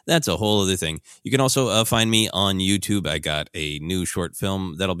 Anyway, that's a whole other thing. You can also find me on YouTube. I got a new short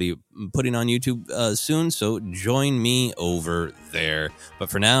film that'll be putting on YouTube soon, so join me over there. But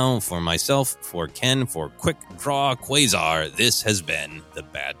for now, for myself, for Ken, for Quick Draw Quasar, this has been the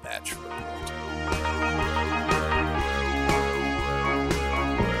Bad Batch Report.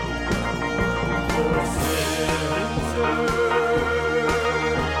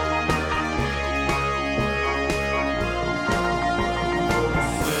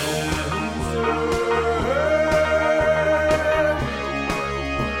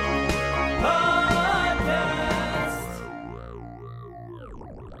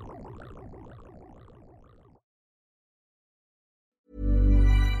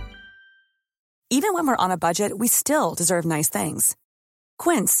 Even when we're on a budget, we still deserve nice things.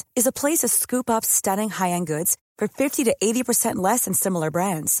 Quince is a place to scoop up stunning high-end goods for 50 to 80% less than similar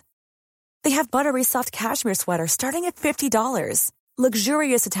brands. They have buttery soft cashmere sweaters starting at $50,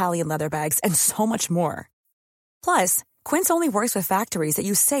 luxurious Italian leather bags, and so much more. Plus, Quince only works with factories that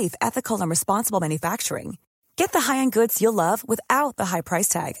use safe, ethical, and responsible manufacturing. Get the high-end goods you'll love without the high price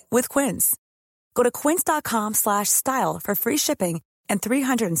tag with Quince. Go to quince.com/style for free shipping and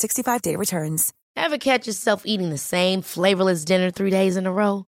 365-day returns. Ever catch yourself eating the same flavorless dinner 3 days in a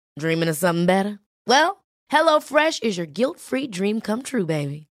row? Dreaming of something better? Well, HelloFresh is your guilt-free dream come true,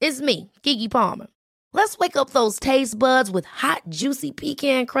 baby. It's me, Keke Palmer. Let's wake up those taste buds with hot, juicy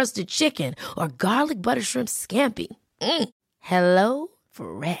pecan-crusted chicken or garlic butter shrimp scampi. Hello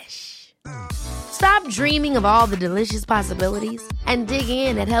Fresh. Stop dreaming of all the delicious possibilities and dig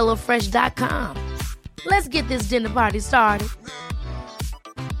in at HelloFresh.com. Let's get this dinner party started.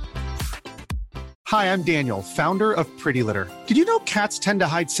 Hi, I'm Daniel, founder of Pretty Litter. Did you know cats tend to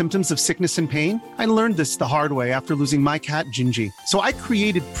hide symptoms of sickness and pain? I learned this the hard way after losing my cat, Gingy. So I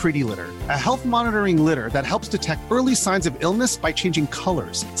created Pretty Litter, a health monitoring litter that helps detect early signs of illness by changing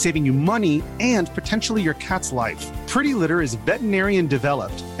colors, saving you money and potentially your cat's life. Pretty Litter is veterinarian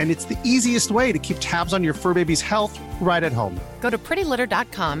developed, and it's the easiest way to keep tabs on your fur baby's health right at home. Go to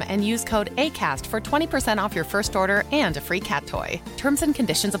prettylitter.com and use code ACAST for 20% off your first order and a free cat toy. Terms and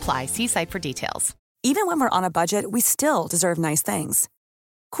conditions apply. See site for details. Even when we're on a budget, we still deserve nice things.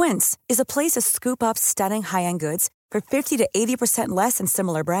 Quince is a place to scoop up stunning high-end goods for 50 to 80% less than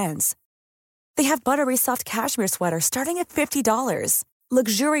similar brands. They have buttery soft cashmere sweaters starting at $50,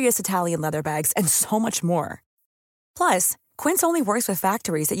 luxurious Italian leather bags, and so much more. Plus, Quince only works with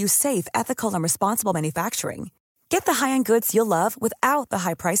factories that use safe, ethical, and responsible manufacturing. Get the high-end goods you'll love without the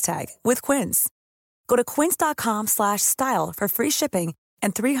high price tag with Quince. Go to quince.com/style for free shipping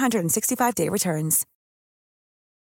and 365-day returns.